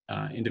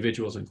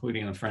individuals,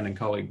 including a friend and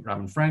colleague,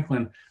 Robin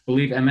Franklin,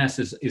 believe MS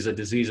is a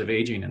disease of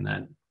aging, and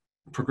that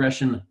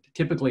progression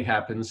typically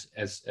happens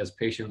as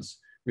patients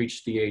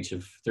reach the age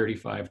of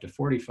 35 to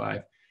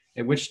 45,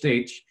 at which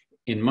stage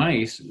in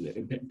mice,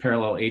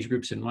 parallel age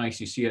groups in mice,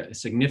 you see a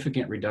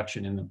significant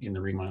reduction in the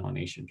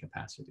remyelination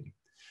capacity.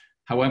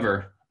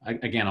 However,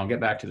 again, I'll get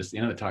back to this at the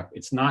end of the talk,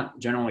 it's not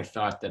generally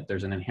thought that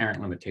there's an inherent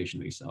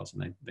limitation to these cells,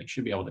 and they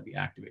should be able to be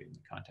activated in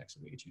the context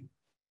of aging.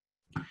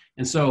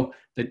 And so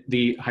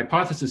the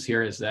hypothesis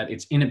here is that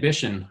it's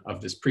inhibition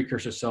of this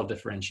precursor cell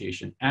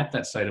differentiation at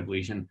that site of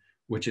lesion,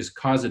 which is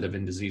causative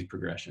in disease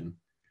progression.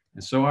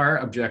 And so our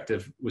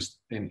objective was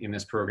in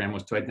this program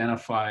was to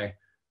identify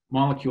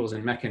molecules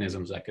and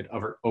mechanisms that could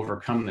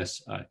overcome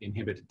this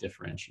inhibited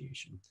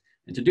differentiation.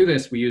 And to do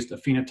this, we used a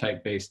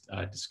phenotype-based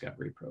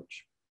discovery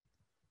approach.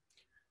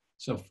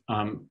 So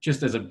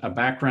just as a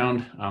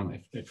background,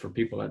 for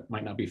people that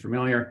might not be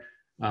familiar,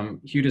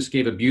 Hugh just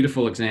gave a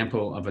beautiful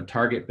example of a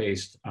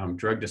target-based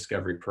drug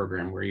discovery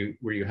program where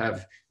you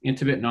have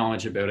intimate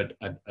knowledge about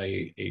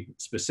a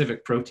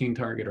specific protein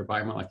target or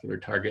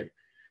biomolecular target,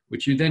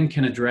 which you then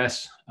can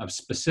address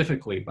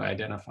specifically by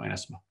identifying a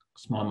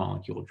small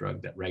molecule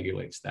drug that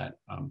regulates that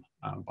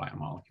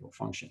biomolecule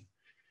function.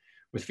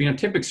 With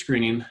phenotypic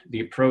screening, the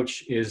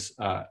approach is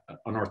an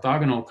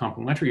orthogonal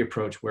complementary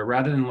approach where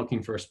rather than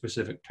looking for a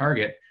specific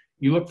target,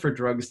 you look for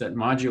drugs that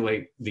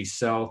modulate the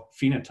cell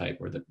phenotype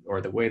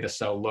or the way the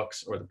cell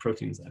looks or the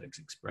proteins that it's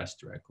expressed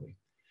directly.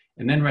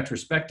 And then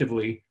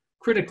retrospectively,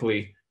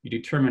 critically, you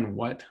determine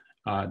what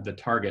the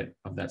target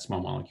of that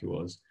small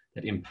molecule is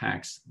that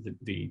impacts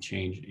the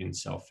change in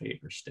cell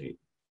fate or state.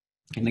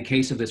 In the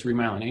case of this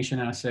remyelination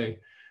assay,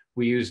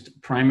 we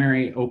used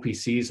primary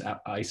OPCs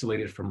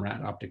isolated from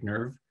rat optic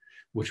nerve,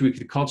 which we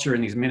could culture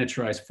in these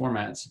miniaturized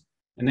formats,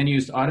 and then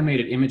used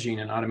automated imaging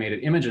and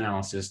automated image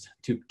analysis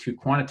to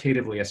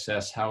quantitatively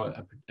assess how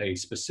a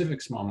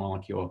specific small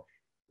molecule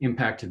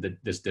impacted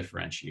this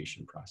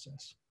differentiation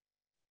process.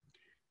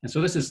 And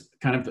so this is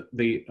kind of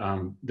the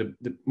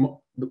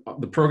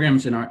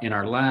programs in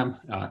our lab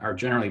are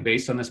generally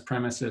based on this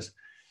premises.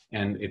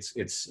 And it's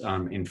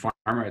in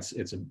pharma,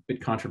 it's a bit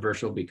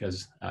controversial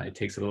because it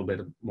takes a little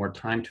bit more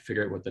time to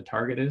figure out what the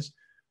target is.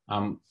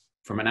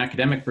 From an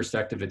academic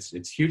perspective,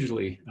 it's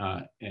hugely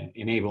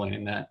enabling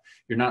in that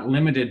you're not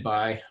limited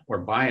by or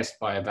biased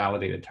by a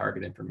validated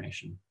target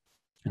information.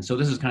 And so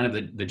this is kind of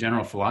the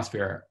general philosophy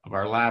of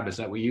our lab, is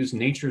that we use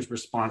nature's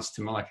response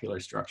to molecular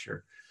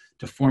structure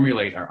to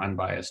formulate our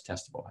unbiased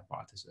testable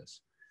hypothesis.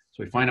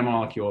 So we find a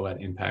molecule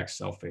that impacts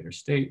cell fate or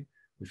state,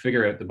 we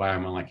figure out the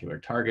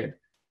biomolecular target,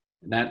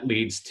 and that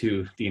leads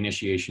to the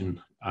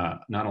initiation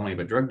not only of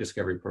a drug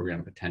discovery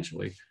program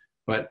potentially,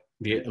 but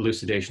the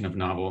elucidation of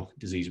novel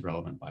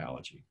disease-relevant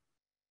biology.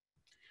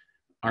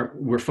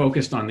 We're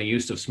focused on the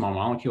use of small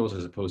molecules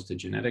as opposed to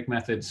genetic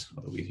methods,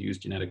 although we've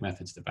used genetic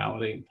methods to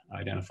validate,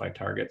 identify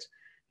targets.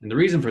 And the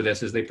reason for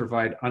this is they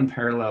provide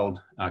unparalleled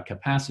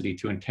capacity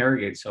to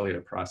interrogate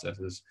cellular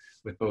processes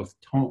with both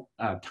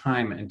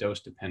time and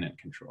dose-dependent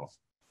control.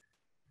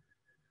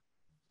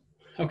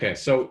 Okay,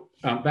 so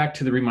back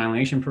to the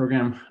remyelination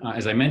program.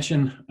 As I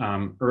mentioned,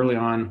 early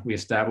on, we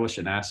established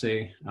an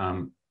assay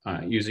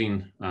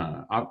using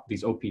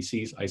these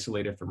OPCs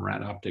isolated from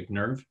rat optic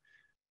nerve.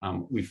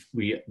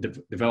 We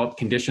developed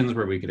conditions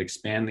where we could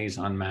expand these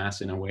en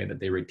masse in a way that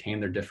they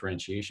retain their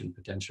differentiation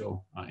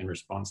potential in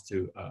response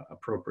to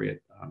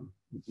appropriate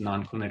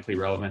non-clinically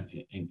relevant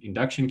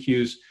induction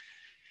cues.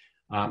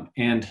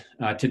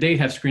 To date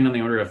have screened on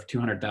the order of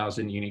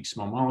 200,000 unique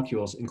small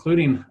molecules,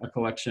 including a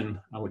collection,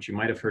 which you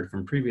might have heard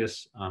from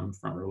previous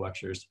front row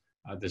lectures,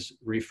 this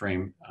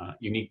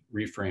unique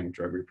reframe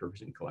drug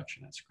repurposing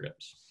collection at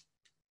Scripps.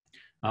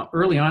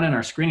 Early on in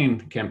our screening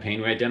campaign,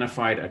 we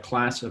identified a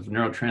class of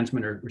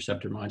neurotransmitter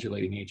receptor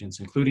modulating agents,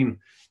 including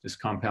this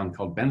compound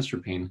called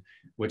benztropine,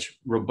 which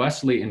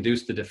robustly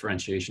induced the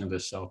differentiation of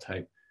this cell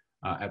type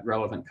at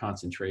relevant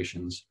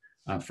concentrations.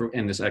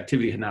 And this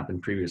activity had not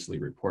been previously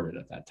reported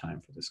at that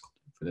time for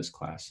this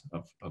class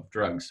of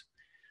drugs.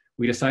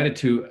 We decided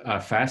to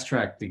fast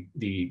track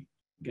the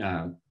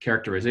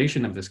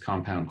characterization of this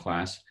compound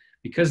class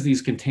because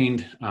these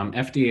contained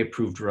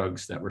FDA-approved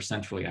drugs that were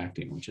centrally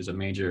acting, which is a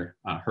major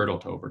hurdle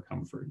to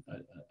overcome for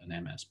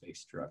an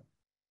MS-based drug.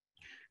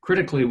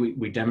 Critically,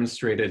 we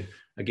demonstrated,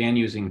 again,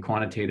 using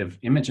quantitative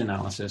image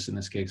analysis, in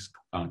this case,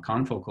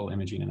 confocal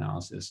imaging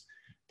analysis,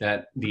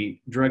 that the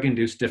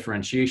drug-induced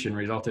differentiation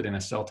resulted in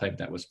a cell type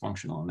that was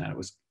functional and that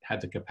it had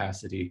the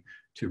capacity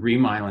to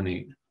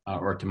remyelinate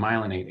or to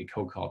myelinate a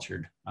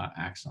co-cultured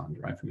axon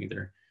derived from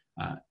either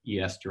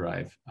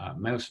ES-derived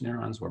mouse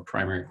neurons or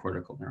primary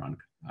cortical neuron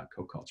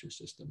co-culture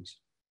systems,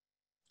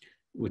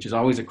 which is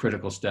always a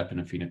critical step in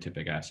a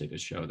phenotypic assay to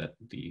show that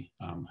the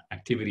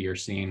activity you're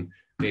seeing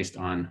based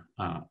on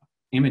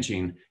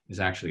imaging is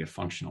actually a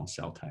functional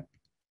cell type.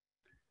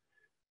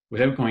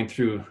 Without going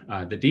through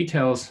the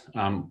details,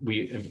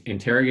 we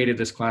interrogated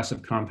this class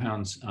of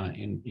compounds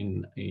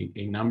in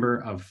a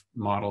number of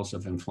models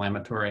of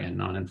inflammatory and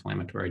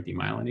non-inflammatory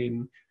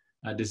demyelinating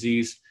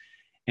disease.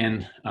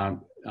 And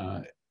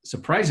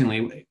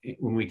surprisingly,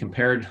 when we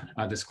compared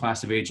this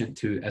class of agent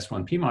to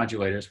S1P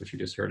modulators, which you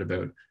just heard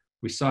about,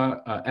 we saw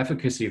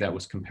efficacy that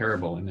was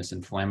comparable in this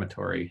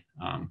inflammatory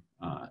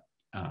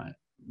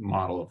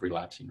model of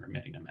relapsing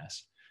remitting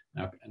MS.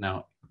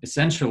 Now,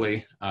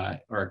 essentially,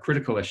 or a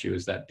critical issue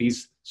is that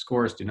these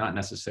scores do not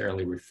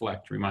necessarily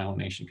reflect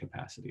remyelination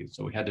capacity.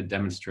 So we had to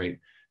demonstrate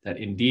that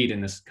indeed, in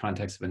this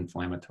context of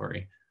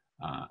inflammatory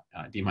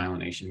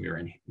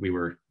demyelination, we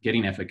were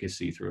getting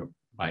efficacy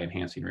by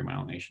enhancing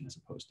remyelination as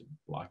opposed to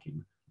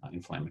blocking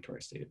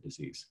inflammatory state of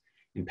disease.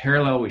 In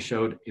parallel, we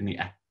showed in the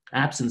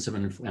absence of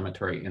an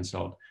inflammatory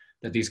insult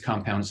that these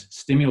compounds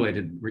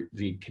stimulated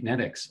the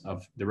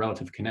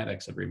relative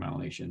kinetics of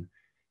remyelination,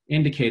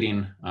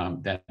 indicating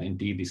that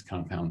indeed these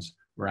compounds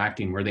were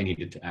acting where they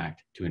needed to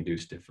act to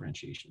induce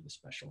differentiation of the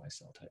specialized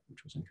cell type,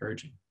 which was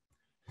encouraging.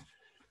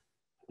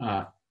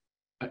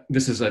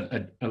 This is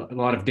a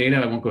lot of data.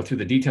 I won't go through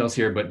the details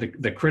here, but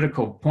the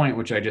critical point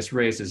which I just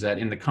raised is that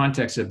in the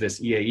context of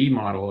this EAE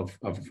model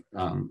of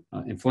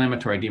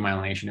inflammatory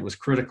demyelination, it was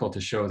critical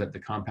to show that the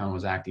compound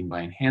was acting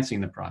by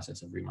enhancing the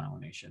process of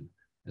remyelination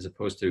as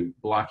opposed to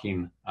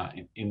blocking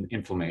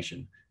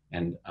inflammation.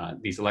 And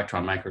these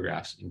electron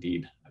micrographs,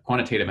 indeed, a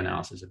quantitative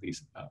analysis of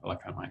these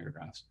electron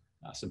micrographs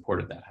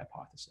supported that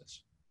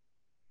hypothesis.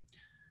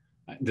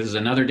 This is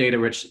another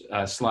data-rich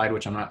slide,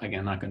 which I'm not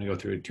going to go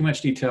through in too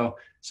much detail.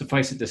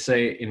 Suffice it to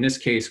say, in this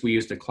case, we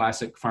used a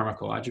classic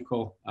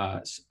pharmacological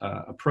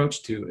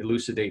approach to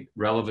elucidate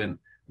relevant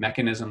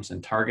mechanisms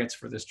and targets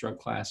for this drug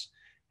class.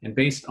 And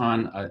based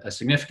on a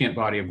significant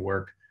body of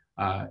work,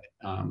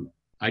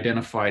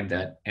 identified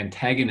that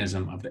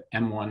antagonism of the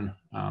M1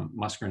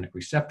 muscarinic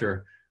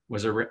receptor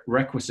was a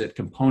requisite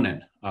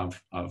component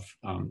of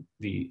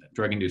the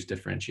drug-induced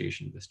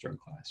differentiation of this drug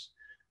class.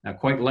 Now,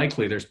 quite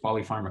likely, there's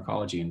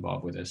polypharmacology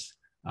involved with this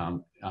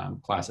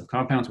class of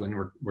compounds when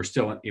we're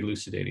still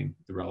elucidating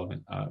the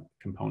relevant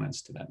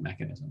components to that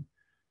mechanism.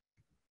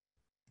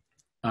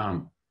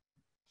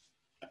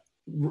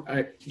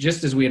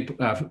 Just as we had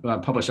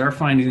published our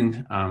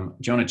finding,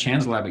 Jonah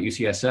Chan's lab at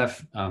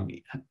UCSF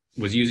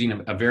was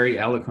using a very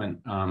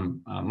eloquent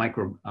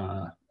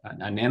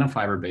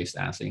nanofiber-based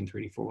assay in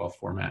 3D4-well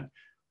format,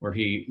 where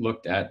he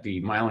looked at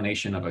the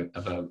myelination of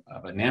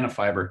a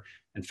nanofiber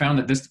and found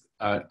that this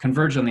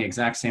converged on the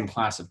exact same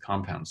class of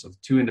compounds. So the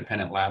two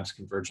independent labs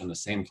converged on the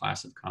same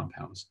class of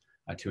compounds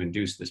to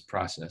induce this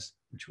process,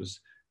 which was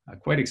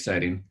quite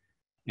exciting,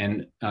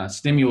 and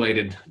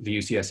stimulated the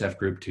UCSF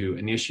group to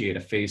initiate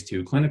a phase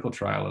 2 clinical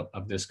trial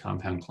of this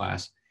compound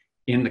class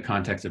in the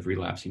context of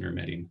relapsing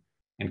remitting.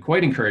 And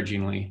quite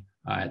encouragingly,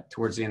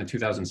 towards the end of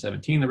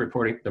 2017,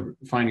 the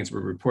findings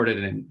were reported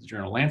in the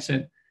journal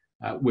Lancet,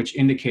 which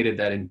indicated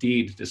that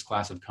indeed this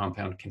class of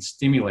compound can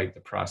stimulate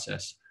the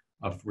process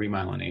of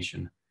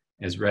remyelination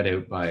as read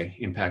out by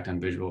impact on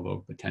visual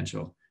evoked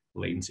potential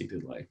latency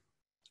delay,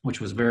 which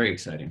was very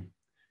exciting,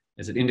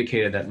 as it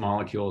indicated that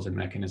molecules and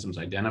mechanisms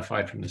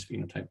identified from this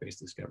phenotype-based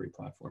discovery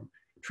platform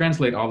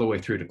translate all the way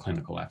through to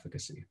clinical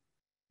efficacy.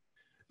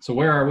 So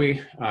where are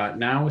we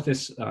now with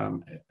this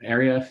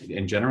area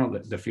in general,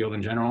 the field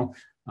in general?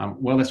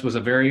 Well, this was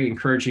a very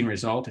encouraging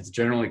result. It's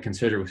generally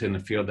considered within the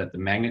field that the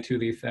magnitude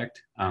of the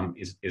effect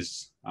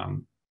is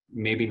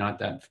maybe not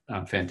that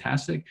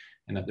fantastic,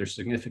 and that there's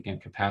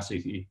significant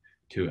capacity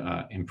to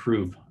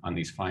improve on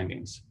these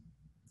findings.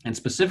 And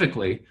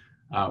specifically,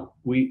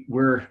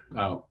 we're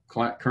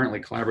currently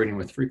collaborating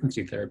with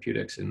Frequency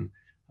Therapeutics in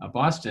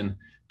Boston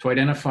to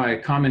identify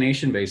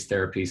combination-based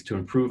therapies to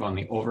improve on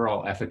the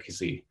overall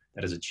efficacy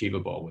that is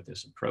achievable with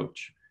this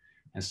approach.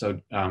 And so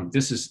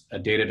this is a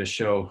data to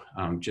show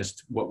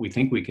just what we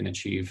think we can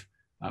achieve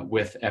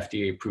with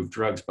FDA-approved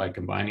drugs by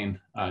combining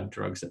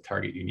drugs that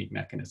target unique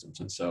mechanisms.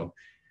 And so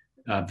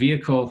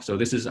so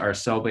this is our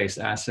cell-based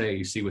assay.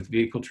 You see with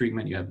vehicle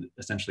treatment, you have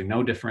essentially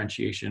no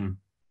differentiation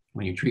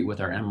when you treat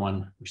with our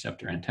M1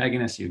 receptor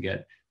antagonist, you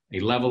get a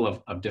level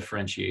of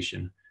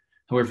differentiation.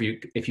 However,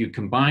 if you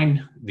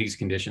combine these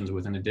conditions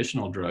with an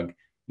additional drug,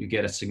 you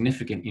get a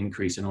significant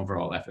increase in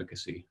overall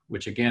efficacy,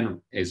 which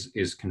again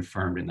is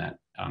confirmed in that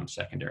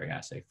secondary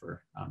assay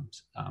for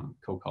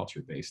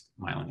co-culture-based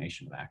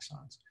myelination of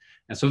axons.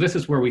 And so this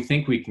is where we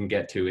think we can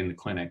get to in the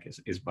clinic,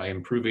 is by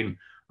improving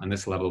on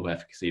this level of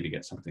efficacy to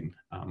get something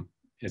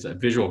as a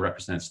visual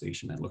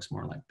representation that looks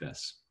more like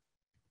this.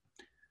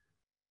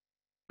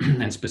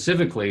 And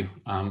specifically,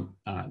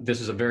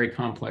 this is a very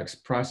complex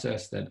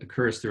process that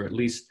occurs through at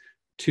least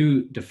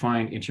 2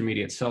 defined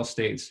intermediate cell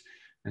states.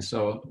 And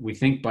so we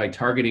think by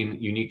targeting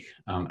unique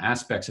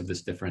aspects of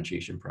this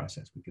differentiation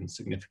process, we can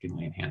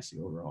significantly enhance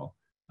the overall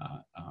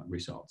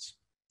results.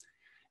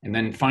 And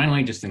then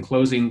finally, just in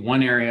closing,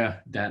 one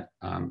area that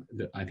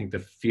I think the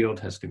field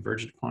has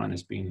converged upon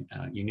as being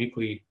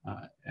uniquely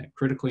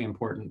critically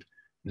important.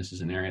 And this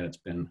is an area that's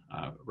been,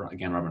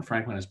 again, Robin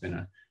Franklin has been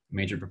a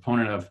major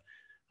proponent of.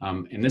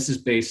 And this is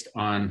based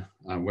on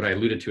what I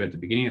alluded to at the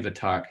beginning of the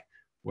talk,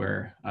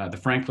 where the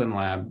Franklin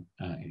lab,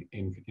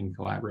 in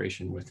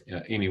collaboration with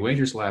Amy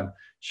Wager's lab,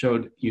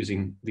 showed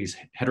using these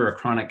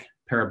heterochronic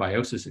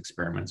parabiosis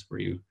experiments where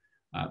you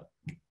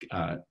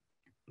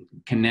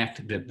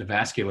connect the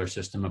vascular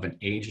system of an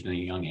aged and a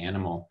young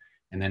animal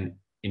and then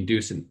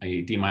induce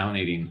a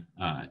demyelinating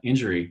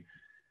injury.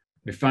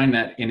 We find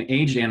that in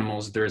aged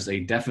animals, there's a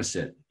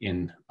deficit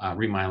in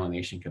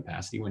remyelination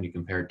capacity when you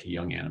compare it to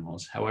young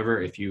animals.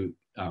 However, if you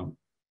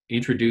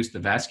introduce the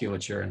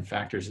vasculature and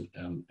factors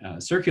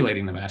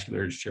circulating the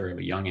vasculature of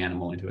a young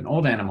animal into an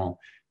old animal,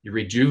 you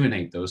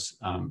rejuvenate those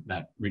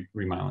that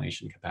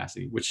remyelination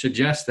capacity, which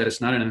suggests that it's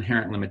not an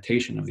inherent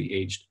limitation of the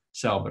aged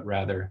cell, but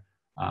rather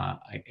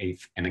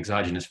an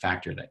exogenous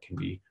factor that can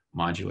be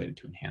modulated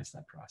to enhance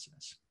that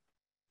process.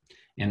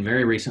 And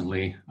very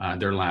recently,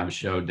 their lab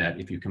showed that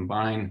if you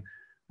combine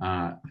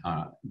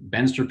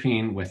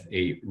benztropine with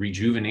a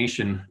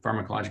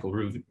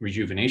pharmacological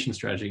rejuvenation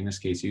strategy, in this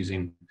case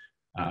using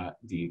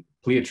the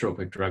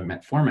pleiotropic drug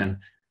metformin,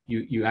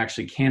 you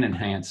actually can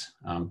enhance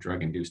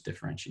drug-induced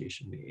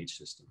differentiation in the age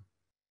system.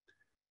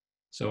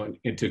 So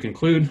to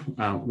conclude,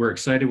 we're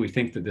excited. We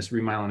think that this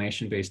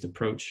remyelination-based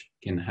approach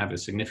can have a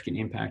significant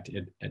impact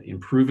at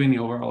improving the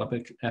overall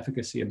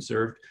efficacy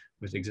observed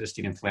with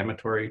existing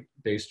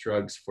inflammatory-based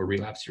drugs for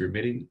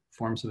relapse-remitting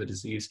forms of the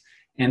disease,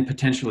 and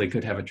potentially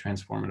could have a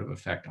transformative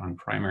effect on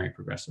primary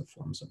progressive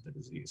forms of the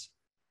disease.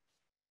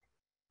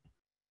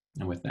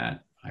 And with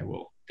that, I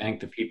will thank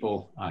the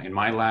people in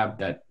my lab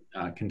that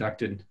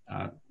conducted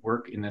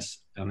work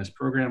on this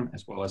program,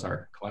 as well as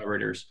our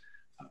collaborators,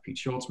 Pete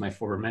Schultz, my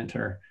former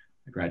mentor,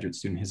 a graduate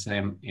student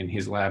in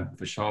his lab,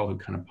 Vishal, who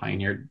kind of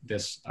pioneered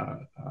this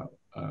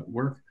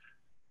work,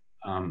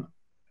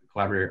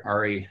 collaborator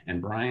Ari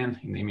and Brian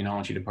in the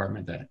immunology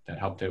department that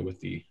helped out with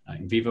the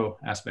in vivo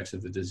aspects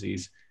of the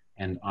disease,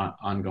 and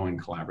ongoing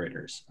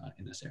collaborators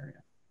in this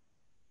area.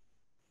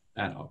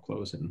 That I'll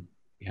close and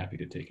be happy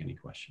to take any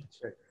questions.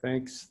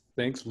 Great.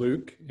 Thanks,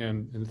 Luke,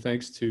 and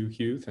thanks to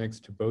Hugh. Thanks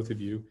to both of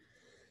you.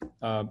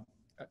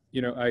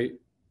 You know,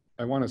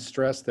 I want to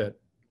stress that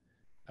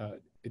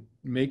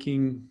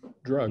making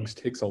drugs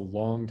takes a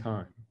long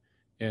time,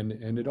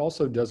 and it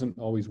also doesn't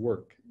always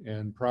work.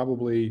 And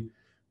probably,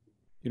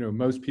 you know,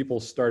 most people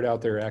start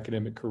out their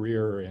academic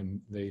career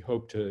and they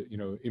hope to, you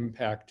know,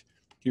 impact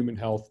human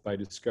health by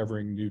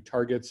discovering new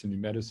targets and new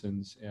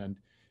medicines. And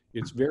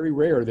it's very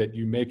rare that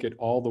you make it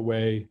all the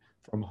way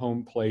from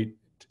home plate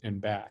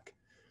and back.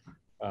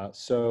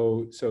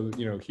 So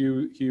you know,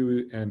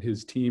 Hugh and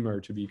his team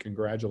are to be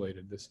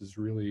congratulated. This is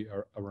really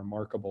a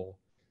remarkable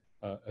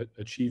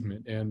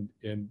achievement, and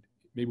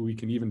maybe we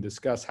can even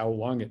discuss how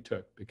long it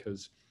took,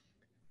 because,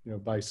 you know,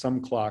 by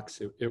some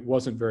clocks it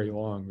wasn't very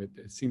long.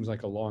 It seems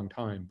like a long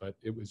time, but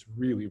it was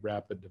really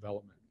rapid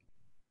development.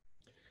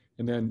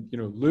 And then, you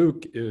know,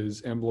 Luke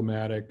is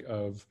emblematic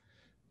of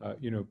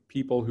you know,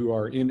 people who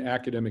are in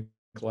academic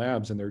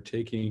labs and they're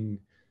taking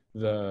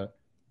the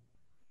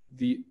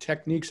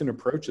techniques and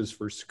approaches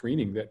for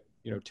screening that,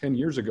 you know, 10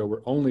 years ago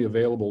were only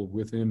available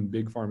within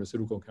big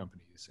pharmaceutical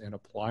companies, and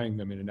applying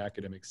them in an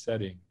academic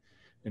setting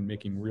and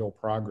making real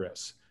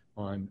progress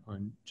on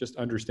just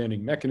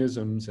understanding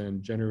mechanisms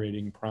and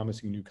generating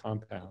promising new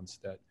compounds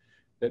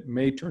that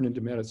may turn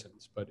into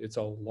medicines. But it's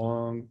a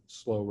long,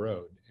 slow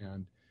road.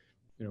 And,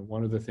 you know,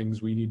 one of the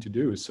things we need to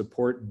do is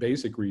support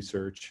basic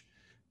research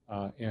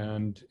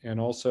and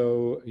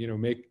also, you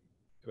know,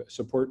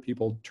 support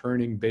people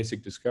turning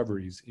basic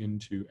discoveries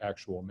into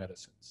actual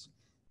medicines.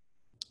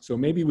 So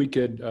maybe we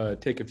could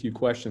take a few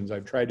questions.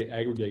 I've tried to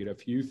aggregate a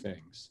few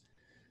things,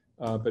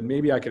 but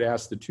maybe I could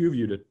ask the two of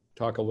you to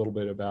talk a little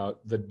bit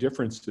about the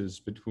differences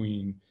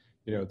between,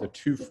 you know, the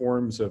two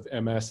forms of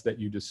MS that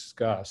you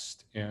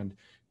discussed, and,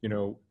 you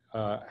know,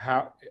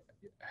 how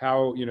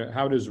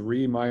does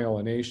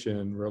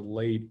remyelination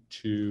relate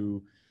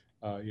to,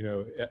 you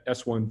know,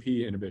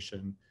 S1P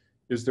inhibition?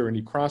 Is there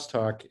any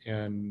crosstalk,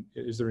 and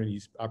is there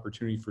any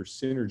opportunity for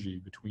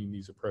synergy between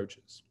these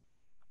approaches?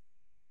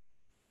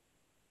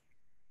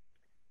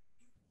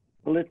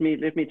 Well, let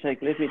me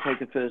take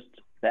a first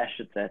bash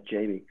at that,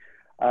 Jamie.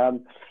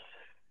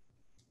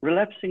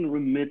 Relapsing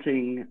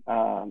remitting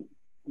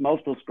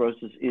multiple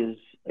sclerosis is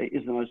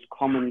the most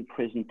common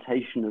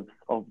presentation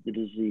of the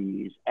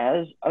disease.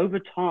 As over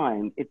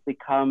time it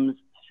becomes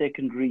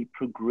secondary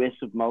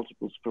progressive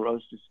multiple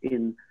sclerosis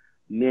in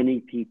many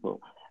people.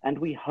 And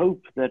we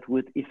hope that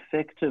with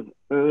effective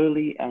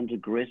early and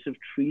aggressive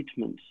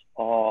treatment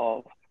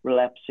of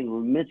relapsing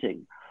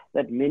remitting,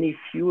 that many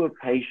fewer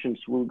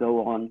patients will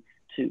go on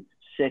to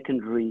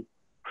secondary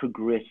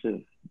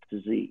progressive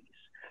disease.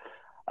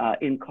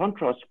 In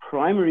contrast,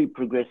 primary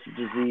progressive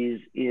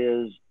disease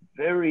is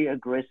very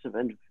aggressive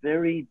and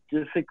very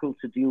difficult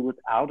to deal with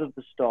out of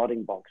the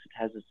starting box. It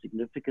has a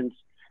significant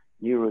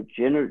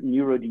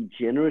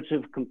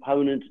neurodegenerative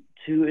component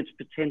to it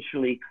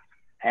potentially,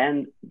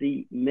 and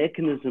the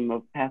mechanism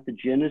of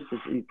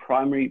pathogenesis in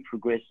primary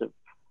progressive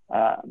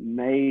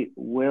may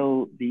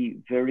well be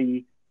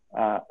very,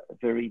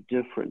 very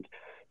different.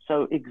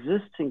 So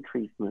existing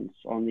treatments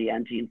on the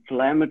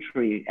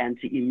anti-inflammatory,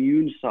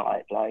 anti-immune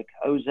side, like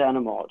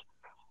Ozanimod,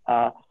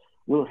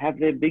 will have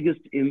their biggest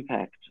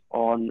impact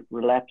on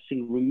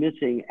relapsing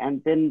remitting,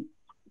 and then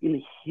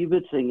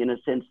inhibiting, in a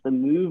sense, the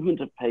movement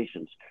of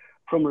patients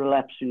from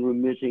relapsing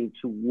remitting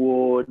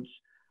towards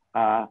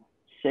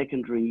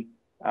secondary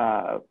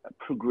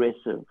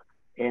progressive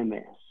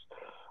MS.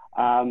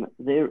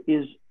 There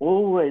is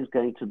always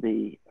going to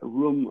be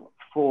room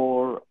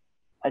for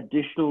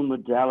additional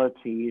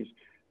modalities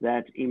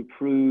that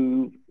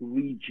improve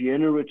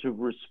regenerative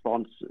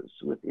responses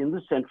within the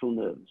central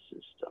nervous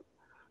system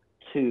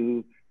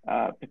to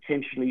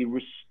potentially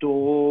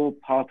restore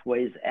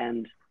pathways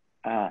and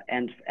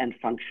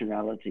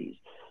functionalities.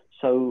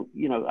 So,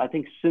 I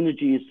think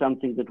synergy is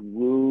something that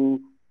will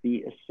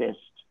be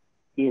assessed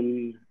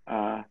in,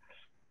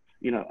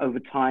 over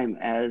time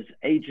as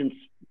agents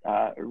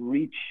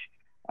reach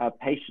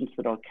patients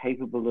that are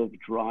capable of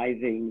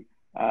driving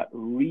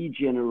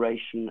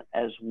regeneration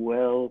as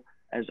well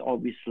as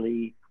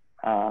obviously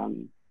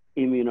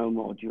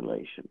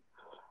immunomodulation.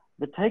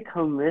 The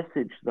take-home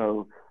message,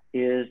 though,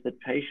 is that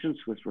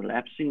patients with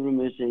relapsing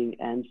remitting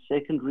and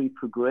secondary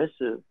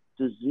progressive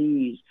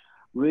disease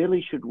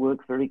really should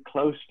work very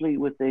closely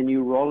with their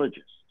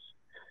neurologists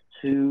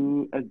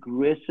to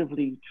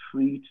aggressively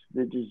treat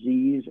the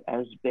disease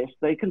as best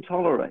they can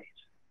tolerate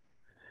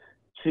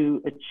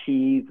to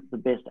achieve the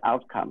best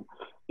outcome,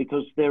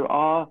 because there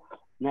are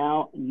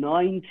now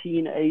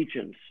 19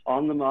 agents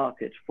on the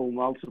market for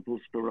multiple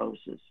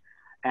sclerosis,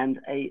 and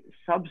a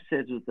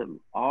subset of them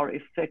are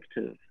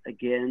effective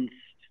against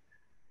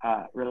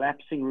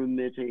relapsing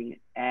remitting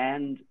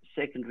and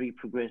secondary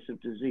progressive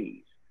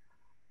disease.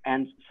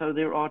 And so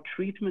there are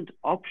treatment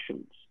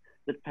options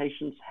that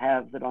patients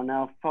have that are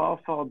now far,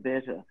 far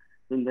better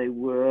than they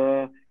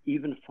were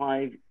even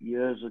 5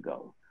 years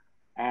ago.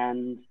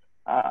 And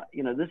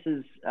this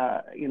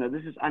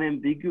is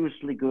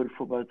unambiguously good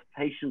for both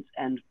patients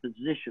and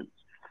physicians,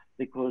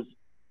 because,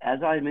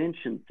 as I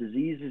mentioned,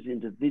 disease is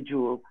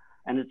individual,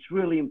 and it's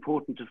really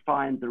important to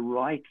find the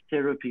right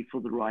therapy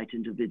for the right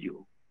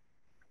individual.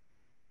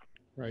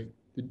 Right.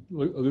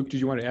 Luke, did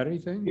you want to add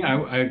anything?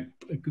 Yeah,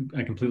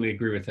 I completely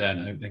agree with that.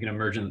 I think an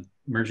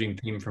emerging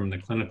theme from the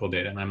clinical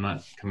data, and I'm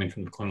not coming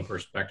from the clinical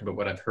perspective, but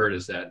what I've heard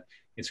is that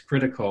it's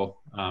critically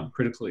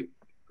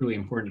really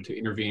important to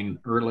intervene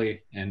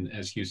early, and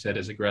as Hugh said,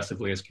 as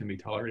aggressively as can be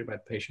tolerated by the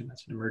patient.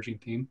 That's an emerging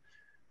theme.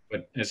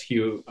 But as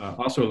Hugh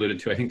also alluded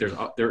to, I think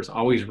there's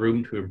always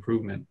room to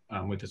improvement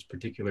with this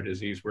particular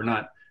disease. We're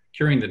not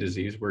curing the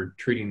disease, we're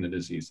treating the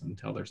disease.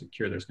 Until there's a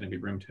cure, there's going to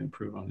be room to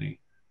improve on the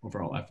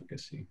overall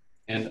efficacy.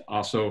 And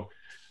also,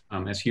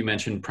 as Hugh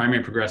mentioned,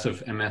 primary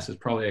progressive MS is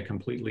probably a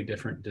completely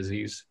different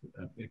disease.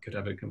 It could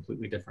have a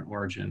completely different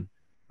origin.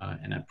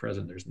 And at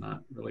present, there's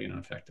not really an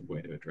effective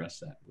way to address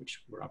that,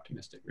 which we're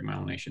optimistic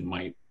remyelination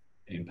might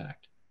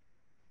impact.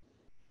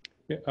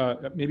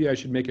 Maybe I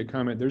should make a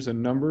comment. There's a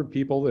number of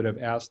people that have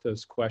asked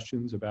us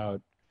questions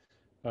about,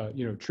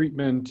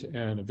 treatment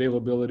and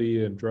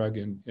availability and drug,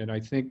 and I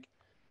think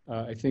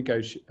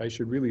I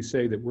should really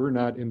say that we're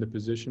not in the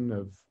position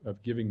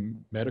of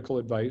giving medical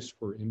advice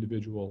for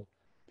individual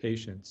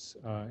patients,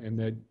 and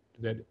that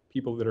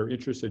people that are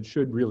interested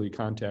should really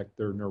contact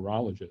their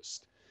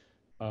neurologist.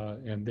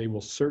 And they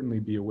will certainly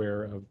be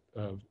aware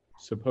of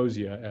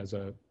Zeposia as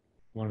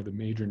one of the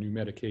major new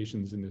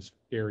medications in this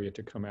area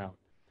to come out.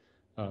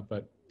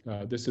 But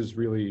this is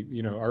really,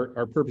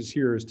 our purpose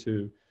here is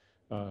to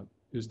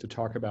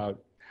talk about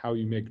how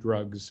you make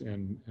drugs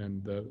and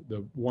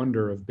the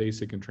wonder of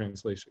basic and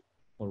translational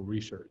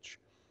research.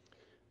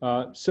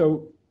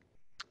 So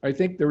I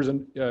think there was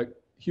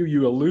Hugh,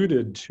 you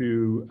alluded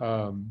to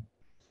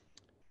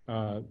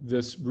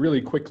this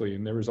really quickly,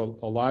 and there was a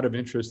lot of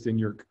interest in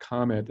your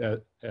comment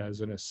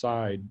as an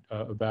aside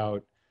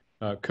about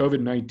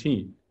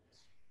COVID-19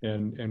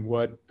 and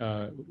what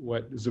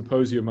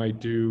Zeposia might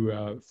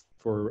do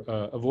for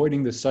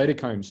avoiding the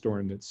cytokine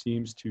storm that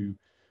seems to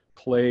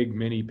plague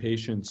many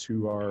patients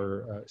who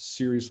are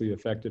seriously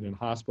affected and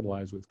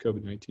hospitalized with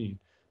COVID-19.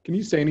 Can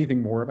you say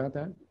anything more about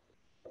that?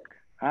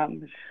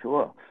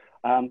 Sure.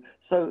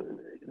 So,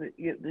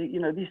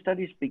 these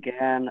studies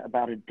began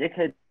about a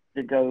decade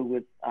ago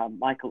with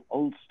Michael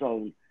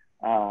Oldstone,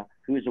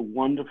 who is a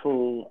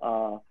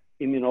wonderful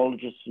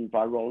immunologist and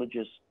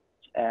virologist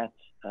at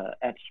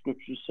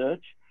Scripps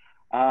Research.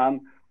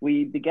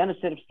 We began a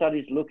set of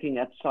studies looking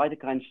at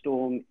cytokine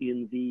storm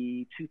in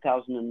the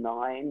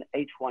 2009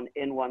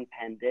 H1N1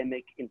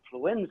 pandemic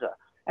influenza,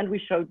 and we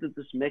showed that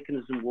this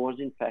mechanism was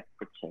in fact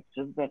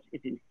protective, that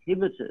it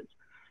inhibited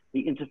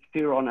the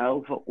interferon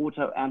alpha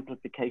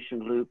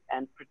autoamplification loop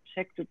and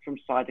protected from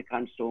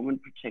cytokine storm and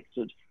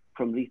protected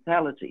from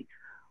lethality.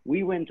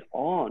 We went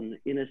on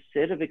in a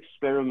set of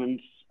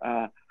experiments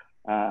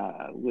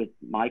with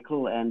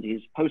Michael and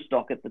his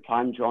postdoc at the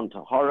time, John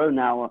Taharo,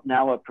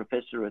 now a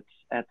professor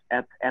at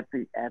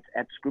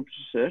Scripps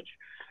Research,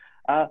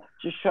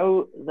 to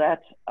show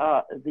that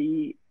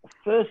the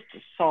first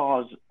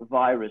SARS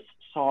virus,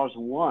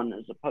 SARS-1,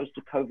 as opposed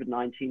to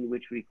COVID-19,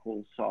 which we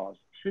call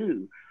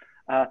SARS-2,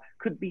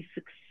 could be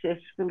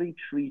successfully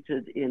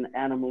treated in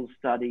animal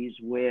studies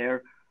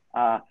where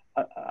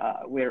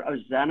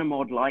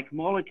Ozanimod-like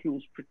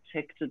molecules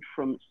protected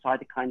from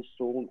cytokine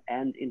storm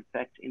and in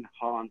fact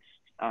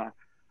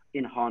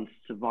enhanced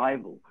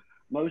survival.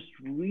 Most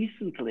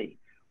recently,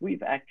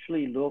 we've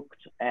actually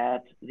looked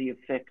at the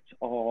effect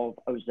of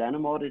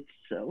Ozanimod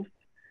itself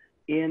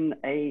in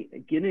a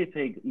guinea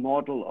pig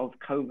model of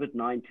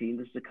COVID-19.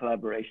 This is a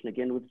collaboration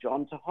again with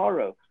John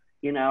Taharo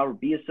in our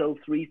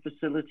BSL-3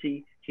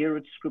 facility here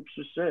at Scripps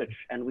Research.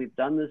 And we've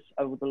done this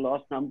over the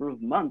last number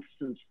of months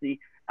since the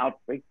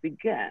outbreak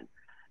began.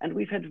 And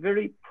we've had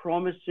very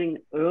promising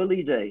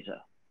early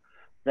data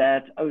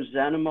that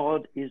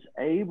Ozanimod is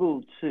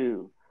able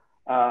to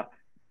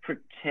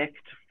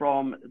protect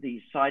from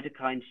the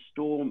cytokine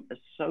storm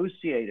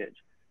associated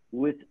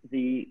with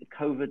the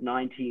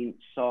COVID-19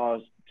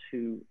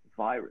 SARS-2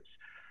 virus.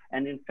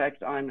 And in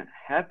fact, I'm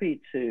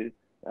happy to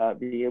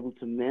be able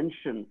to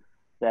mention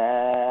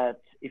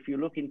that if you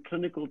look in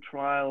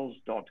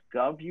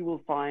clinicaltrials.gov, you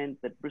will find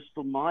that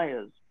Bristol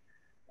Myers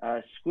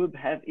Squibb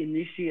have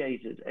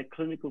initiated a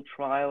clinical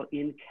trial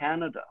in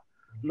Canada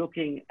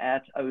looking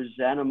at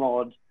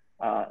Ozanimod,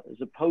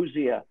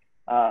 Zeposia,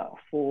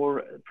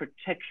 for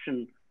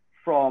protection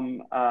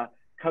from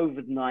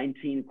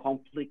COVID-19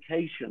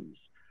 complications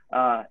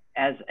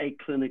as a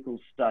clinical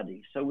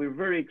study. So we're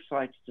very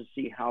excited to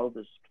see how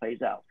this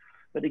plays out.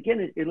 But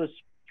again, it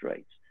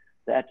illustrates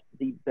that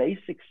the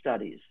basic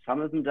studies,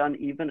 some of them done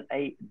even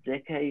a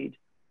decade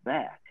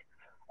back,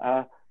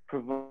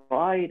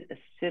 provide a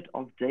set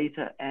of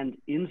data and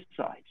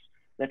insights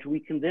that we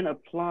can then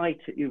apply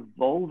to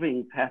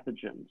evolving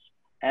pathogens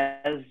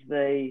as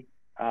they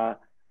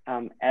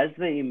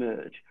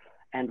emerge.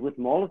 And with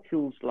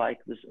molecules like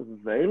this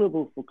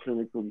available for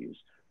clinical use,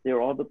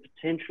 there are the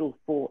potential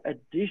for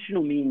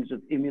additional means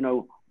of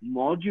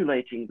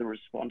immunomodulating the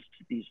response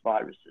to these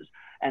viruses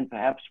and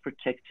perhaps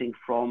protecting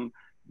from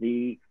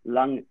the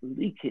lung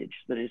leakage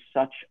that is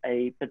such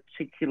a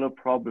particular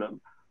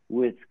problem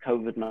with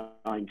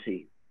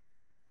COVID-19.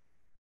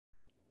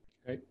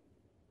 Okay.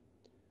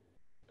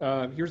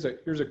 Here's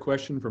a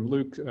question from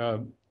Luke.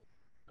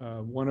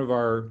 One of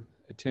our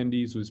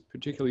attendees was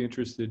particularly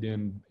interested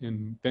in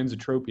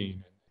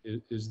benzotropine.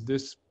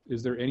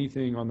 Is there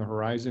anything on the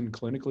horizon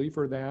clinically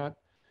for that?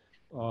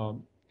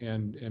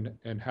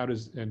 And how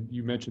does, and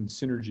you mentioned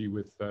synergy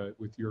with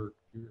your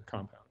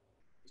compound.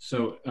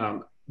 So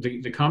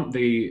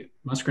the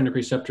muscarinic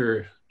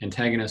receptor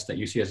antagonist that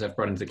UCSF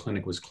brought into the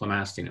clinic was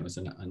clemastine. It was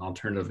an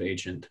alternative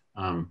agent.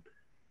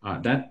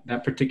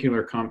 That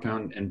particular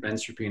compound and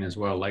benzotropine as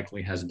well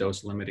likely has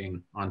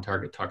dose-limiting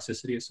on-target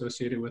toxicity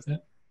associated with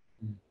it.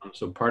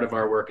 So part of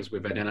our work is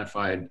we've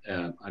identified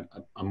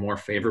a more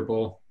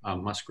favorable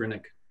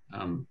muscarinic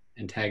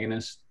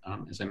antagonist.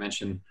 As I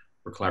mentioned,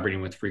 we're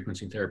collaborating with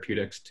Frequency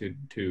Therapeutics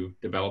to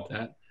develop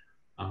that.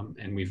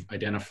 And we've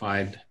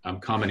identified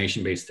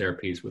combination-based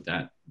therapies with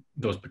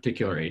those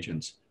particular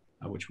agents,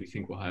 which we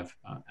think will have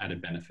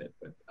added benefit.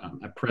 But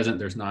at present,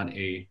 there's not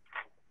a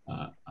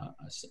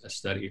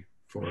study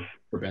for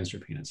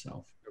benzotropine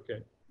itself.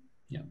 Okay.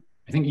 Yeah,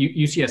 I think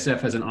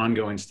UCSF has an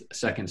ongoing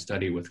second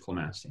study with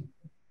clemastine.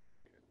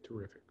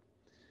 Terrific.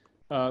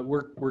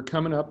 We're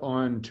coming up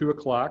on 2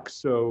 o'clock,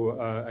 so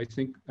I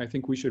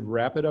think we should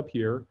wrap it up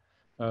here.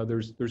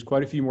 There's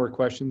quite a few more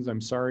questions.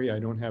 I'm sorry I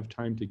don't have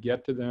time to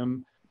get to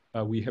them.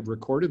 We have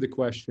recorded the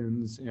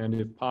questions, and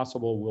if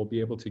possible, we'll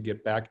be able to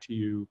get back to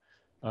you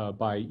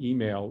by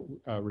email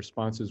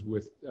responses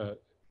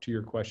to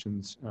your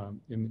questions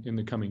in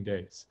the coming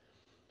days.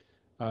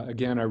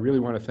 Again, I really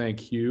want to thank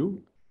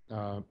Hugh.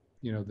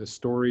 The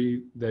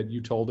story that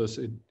you told us,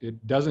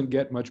 it doesn't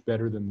get much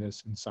better than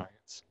this in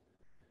science.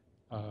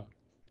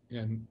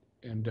 And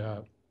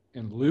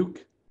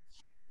Luke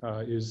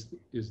is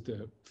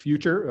the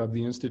future of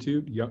the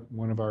Institute,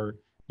 one of our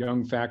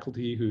young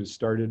faculty who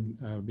started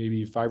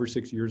maybe 5 or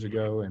 6 years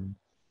ago and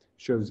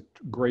shows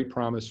great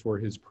promise for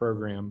his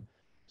program.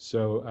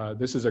 So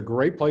this is a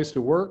great place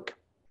to work.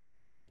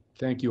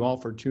 Thank you all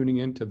for tuning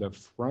in to the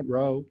front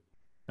row.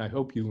 I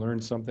hope you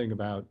learned something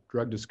about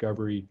drug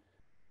discovery.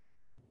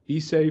 Be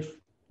safe,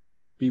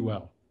 Be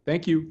well.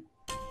 Thank you.